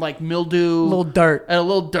like mildew, a little dirt, and a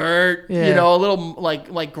little dirt. Yeah. You know, a little like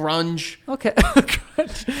grunge. Okay.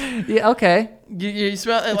 Yeah. Okay. You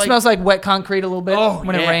smell. It smells like wet concrete a little bit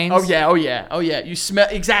when it rains. Oh yeah. You smell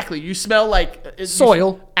exactly. You smell like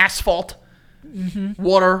soil, asphalt,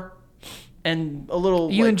 water, and a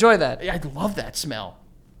little. You enjoy that? I love that smell.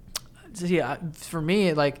 Yeah, for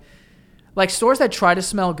me, like stores that try to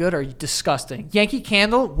smell good are disgusting. Yankee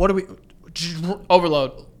Candle, what do we?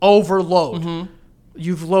 Overload. Mm-hmm.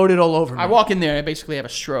 You've loaded all over me. I walk in there and I basically have a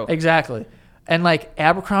stroke. Exactly. And like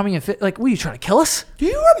Abercrombie and Fitch, like, what are you trying to kill us? Do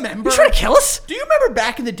you remember? You trying to kill us? Do you remember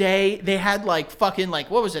back in the day they had like fucking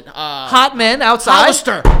like what was it? Hot men outside.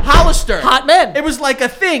 Hollister. Hot men. It was like a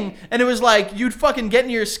thing, and it was like you'd fucking get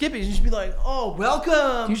in your skippies and you'd be like, "Oh,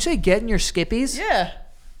 welcome." Did you say get in your skippies? Yeah.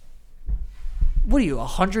 What are you,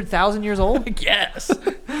 100,000 years old? Yes.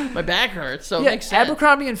 My back hurts, so it makes sense.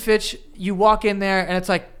 Abercrombie and Fitch, you walk in there and it's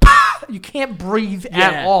like, you can't breathe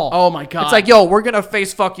at all. Oh my God. It's like, yo, we're going to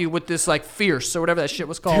face fuck you with this like fierce or whatever that shit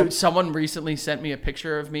was called. Dude, someone recently sent me a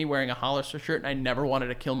picture of me wearing a Hollister shirt and I never wanted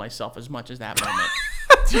to kill myself as much as that moment.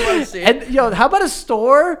 Do you want to see it? And yo, how about a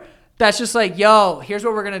store that's just like, yo, here's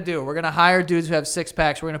what we're going to do. We're going to hire dudes who have six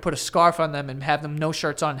packs. We're going to put a scarf on them and have them no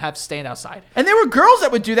shirts on and have stand outside. And there were girls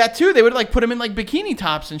that would do that too. They would like put them in like bikini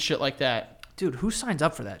tops and shit like that. Dude, who signs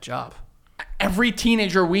up for that job? Every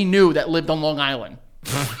teenager we knew that lived on Long Island.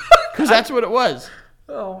 Because that's what it was.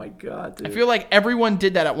 Oh my God, dude. I feel like everyone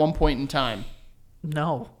did that at one point in time.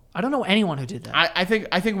 No. I don't know anyone who did that. I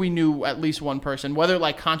think we knew at least one person, whether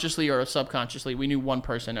like consciously or subconsciously, we knew one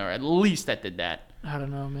person or at least that did that. I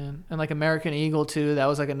don't know, man. And like American Eagle too, that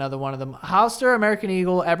was like another one of them. Hollister, American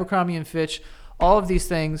Eagle, Abercrombie and Fitch, all of these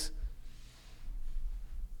things.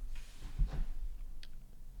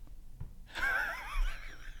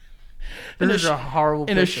 This is a horrible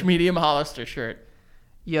picture. In a medium Hollister shirt.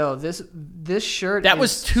 Yo, this shirt that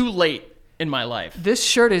was too late in my life. This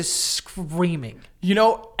shirt is screaming. You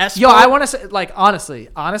know, Yo, I want to say, like, honestly,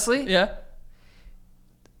 yeah,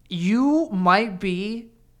 you might be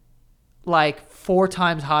like 4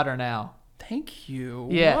 times hotter now. Thank you.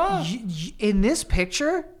 Yeah, in this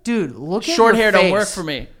picture, dude, look at short your hair face. don't work for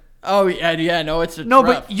me. Oh yeah, no, it's no,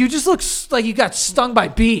 rough. but you just look like you got stung by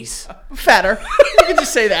bees. Fatter. You can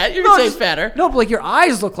just say that. You can say fatter. No, but like your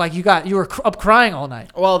eyes look like you were up crying all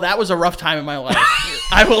night. Well, that was a rough time in my life.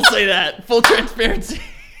 I will say that. Full transparency.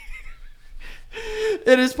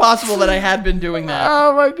 It is possible that I had been doing that.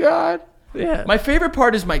 Oh my God. Yeah. My favorite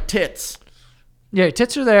part is my tits. Yeah, your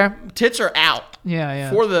tits are there. Tits are out.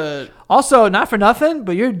 Yeah. For the also, not for nothing,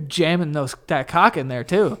 but you're jamming that cock in there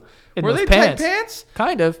too. Were they tight pants?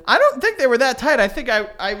 Kind of. I don't think they were that tight. I think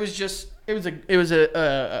I was just. It was a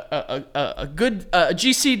good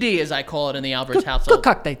GCD, as I call it in the Alberts household. Good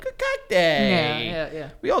cock day. Good cock day.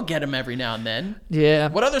 Yeah. We all get them every now and then. Yeah.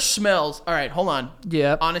 What other smells? All right, hold on.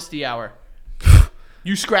 Yeah. Honesty hour.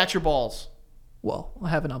 You scratch your balls. Well, I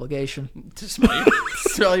have an obligation to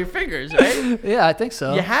smell your fingers, right? Yeah, I think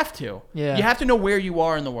so. You have to. Yeah. You have to know where you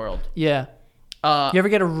are in the world. Yeah. You ever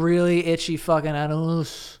get a really itchy fucking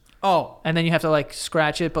anus? Oh. And then you have to like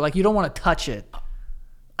scratch it, but like you don't want to touch it.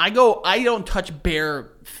 I don't touch bare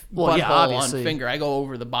butthole on finger. I go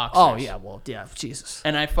over the boxers. Oh yeah, well yeah, Jesus.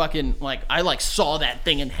 And I fucking I saw that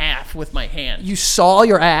thing in half with my hand. You saw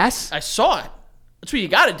your ass? I saw it. That's what you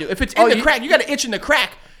got to do. If it's in the crack, you got to itch in the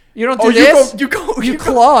crack. You don't do this? You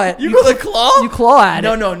claw it. You go the claw? You claw at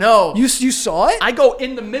it. No. You saw it? I go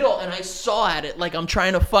in the middle and I saw at it like I'm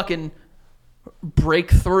trying to fucking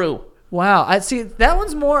break through. Wow. I see that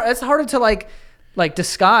one's more. It's harder to like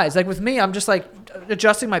disguise. Like with me, I'm just like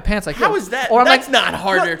adjusting my pants. Like how is that? Or I'm That's not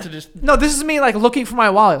harder to just. No, this is me like looking for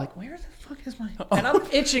my wallet. Like where the fuck is my? And I'm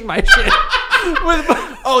itching my shit.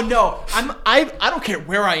 Oh no, I don't care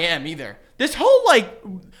where I am either. This whole like,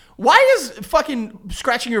 why is fucking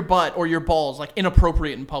scratching your butt or your balls like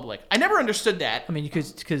inappropriate in public? I never understood that. I mean,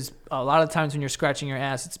 because a lot of times when you're scratching your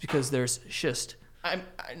ass, it's because there's schist. I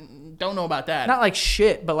don't know about that. Not like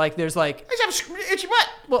shit, but like there's like. I just have an itchy butt.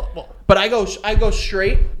 Well, but I go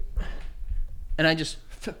straight, and I just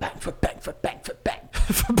foot bang.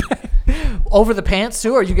 Over the pants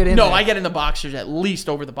too, or you get in? No, there? I get in the boxers at least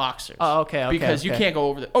over the boxers. Oh, okay. Because you can't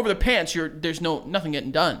go over the pants. There's nothing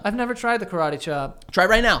getting done. I've never tried the karate chop. Try it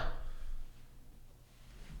right now.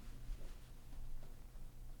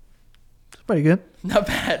 Pretty good. Not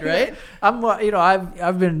bad, right?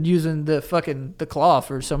 I've been using the claw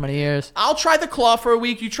for so many years. I'll try the claw for a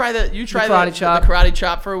week. You try the karate chop. The karate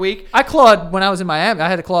chop for a week. I clawed when I was in Miami. I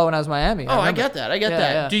had a claw when I was in Miami. I get that.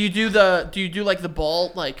 Yeah. Do you do like the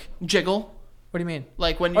ball like jiggle? What do you mean?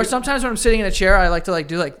 Like when you, or sometimes when I'm sitting in a chair, I like to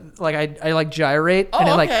do I gyrate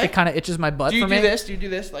and it kind of itches my butt. Do you for me. this? Do you do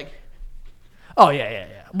this like? Oh yeah.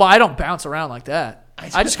 Well, I don't bounce around like that.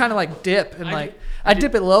 I just kind of dip and I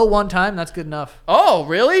dip it low one time. That's good enough. Oh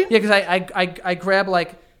really? Yeah, because I grab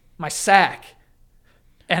my sack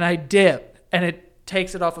and I dip and it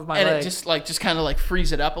takes it off of my leg. And it just kind of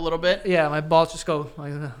frees it up a little bit. Yeah, my balls just go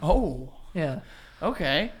like that. Oh. Yeah.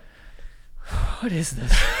 Okay. What is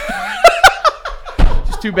this?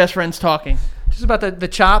 Just two best friends talking. Just about the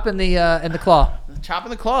chop and the claw. The chop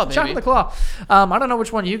and the claw, baby. Chop and the claw. I don't know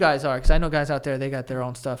which one you guys are because I know guys out there, they got their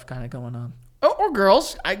own stuff kind of going on. Oh, or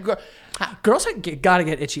girls. Girls gotta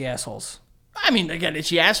get itchy assholes. I mean, they get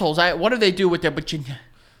itchy assholes. What do they do with their vagina?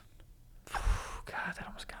 God, that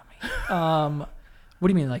almost got me. What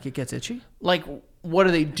do you mean, like it gets itchy? Like, what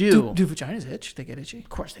do they do? Do vaginas itch? They get itchy? Of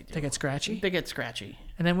course they do. They get scratchy? They get scratchy.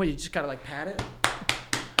 And then what, you just gotta pat it?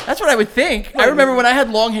 That's what I would think. I remember when I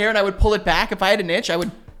had long hair and I would pull it back. If I had an itch, I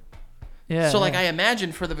would... Yeah. So, I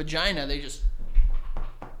imagine for the vagina, they just...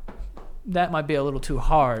 That might be a little too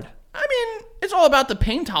hard. I mean, it's all about the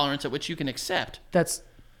pain tolerance at which you can accept. That's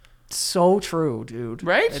so true, dude.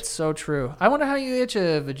 Right? It's so true. I wonder how you itch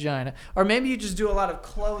a vagina. Or maybe you just do a lot of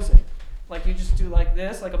closing. Like you just do like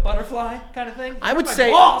this, like a butterfly kind of thing. I would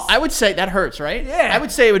say that hurts, right? Yeah. I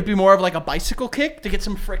would say it would be more of like a bicycle kick to get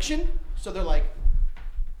some friction. So they're like...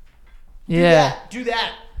 Do that.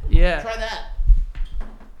 Yeah. Try that.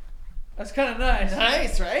 That's kind of nice.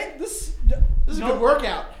 Nice, right? This is a good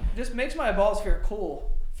workout. Just makes my balls feel cool.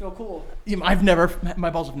 Yeah, my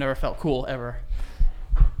balls have never felt cool ever.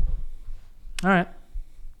 All right.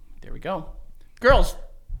 There we go. Girls,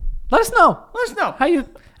 let us know. How you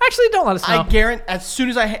actually don't let us know. I guarantee as soon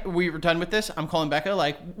as we were done with this, I'm calling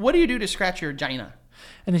Becca what do you do to scratch your vagina?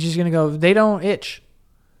 And then she's going to go, they don't itch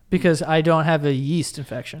because I don't have a yeast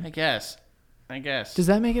infection. I guess. Does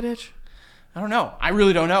that make it itch? I don't know. I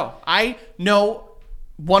really don't know. I know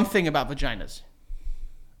one thing about vaginas.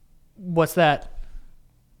 What's that?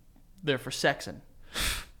 They're for sexing.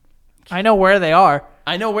 I know where they are.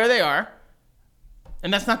 And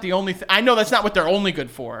that's not the only thing. I know that's not what they're only good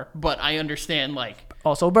for, but I understand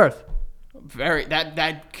also birth.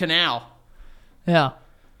 That canal. Yeah.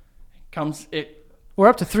 We're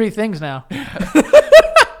up to 3 things now.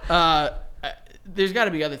 There's got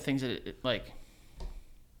to be other things that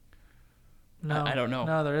No. I don't know.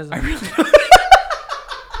 No, there isn't. I really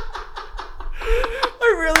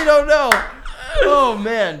don't know. Oh,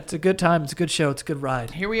 man. It's a good time. It's a good show. It's a good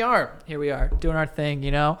ride. Here we are. Doing our thing,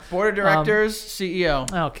 Board of directors,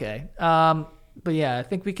 CEO. Okay. But yeah, I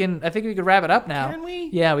think we could wrap it up now. Can we?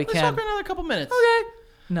 Yeah, we Let's can. talk for another couple minutes. Okay.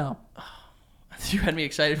 No. You had me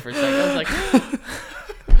excited for a second. I was like...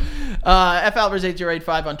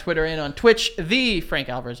 FAlvarez8085 on Twitter and on Twitch. The Frank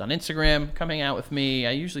Alvarez on Instagram. Coming out with me.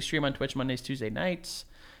 I usually stream on Twitch Mondays, Tuesday nights.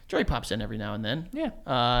 Joey pops in every now and then. Yeah.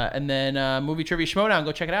 And then Movie Trivia Schmodown.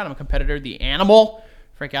 Go check it out. I'm a competitor. The Animal.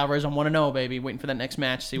 Frank Alvarez on 1-0, baby. Waiting for that next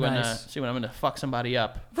match. See when I'm going to fuck somebody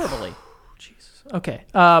up verbally. Jesus. Okay.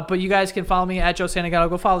 But you guys can follow me at Joe Santagato.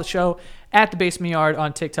 Go follow the show at The Basement Yard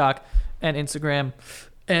on TikTok and Instagram.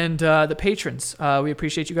 And the patrons. We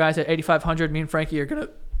appreciate you guys at 8,500. Me and Frankie are going to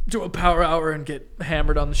do a power hour and get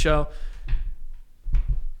hammered on the show.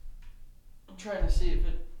 I'm trying to see if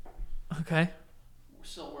it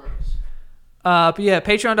still works. But yeah,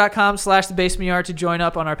 patreon.com/thebasementyard to join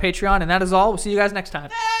up on our Patreon. And that is all. We'll see you guys next time.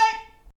 Hey!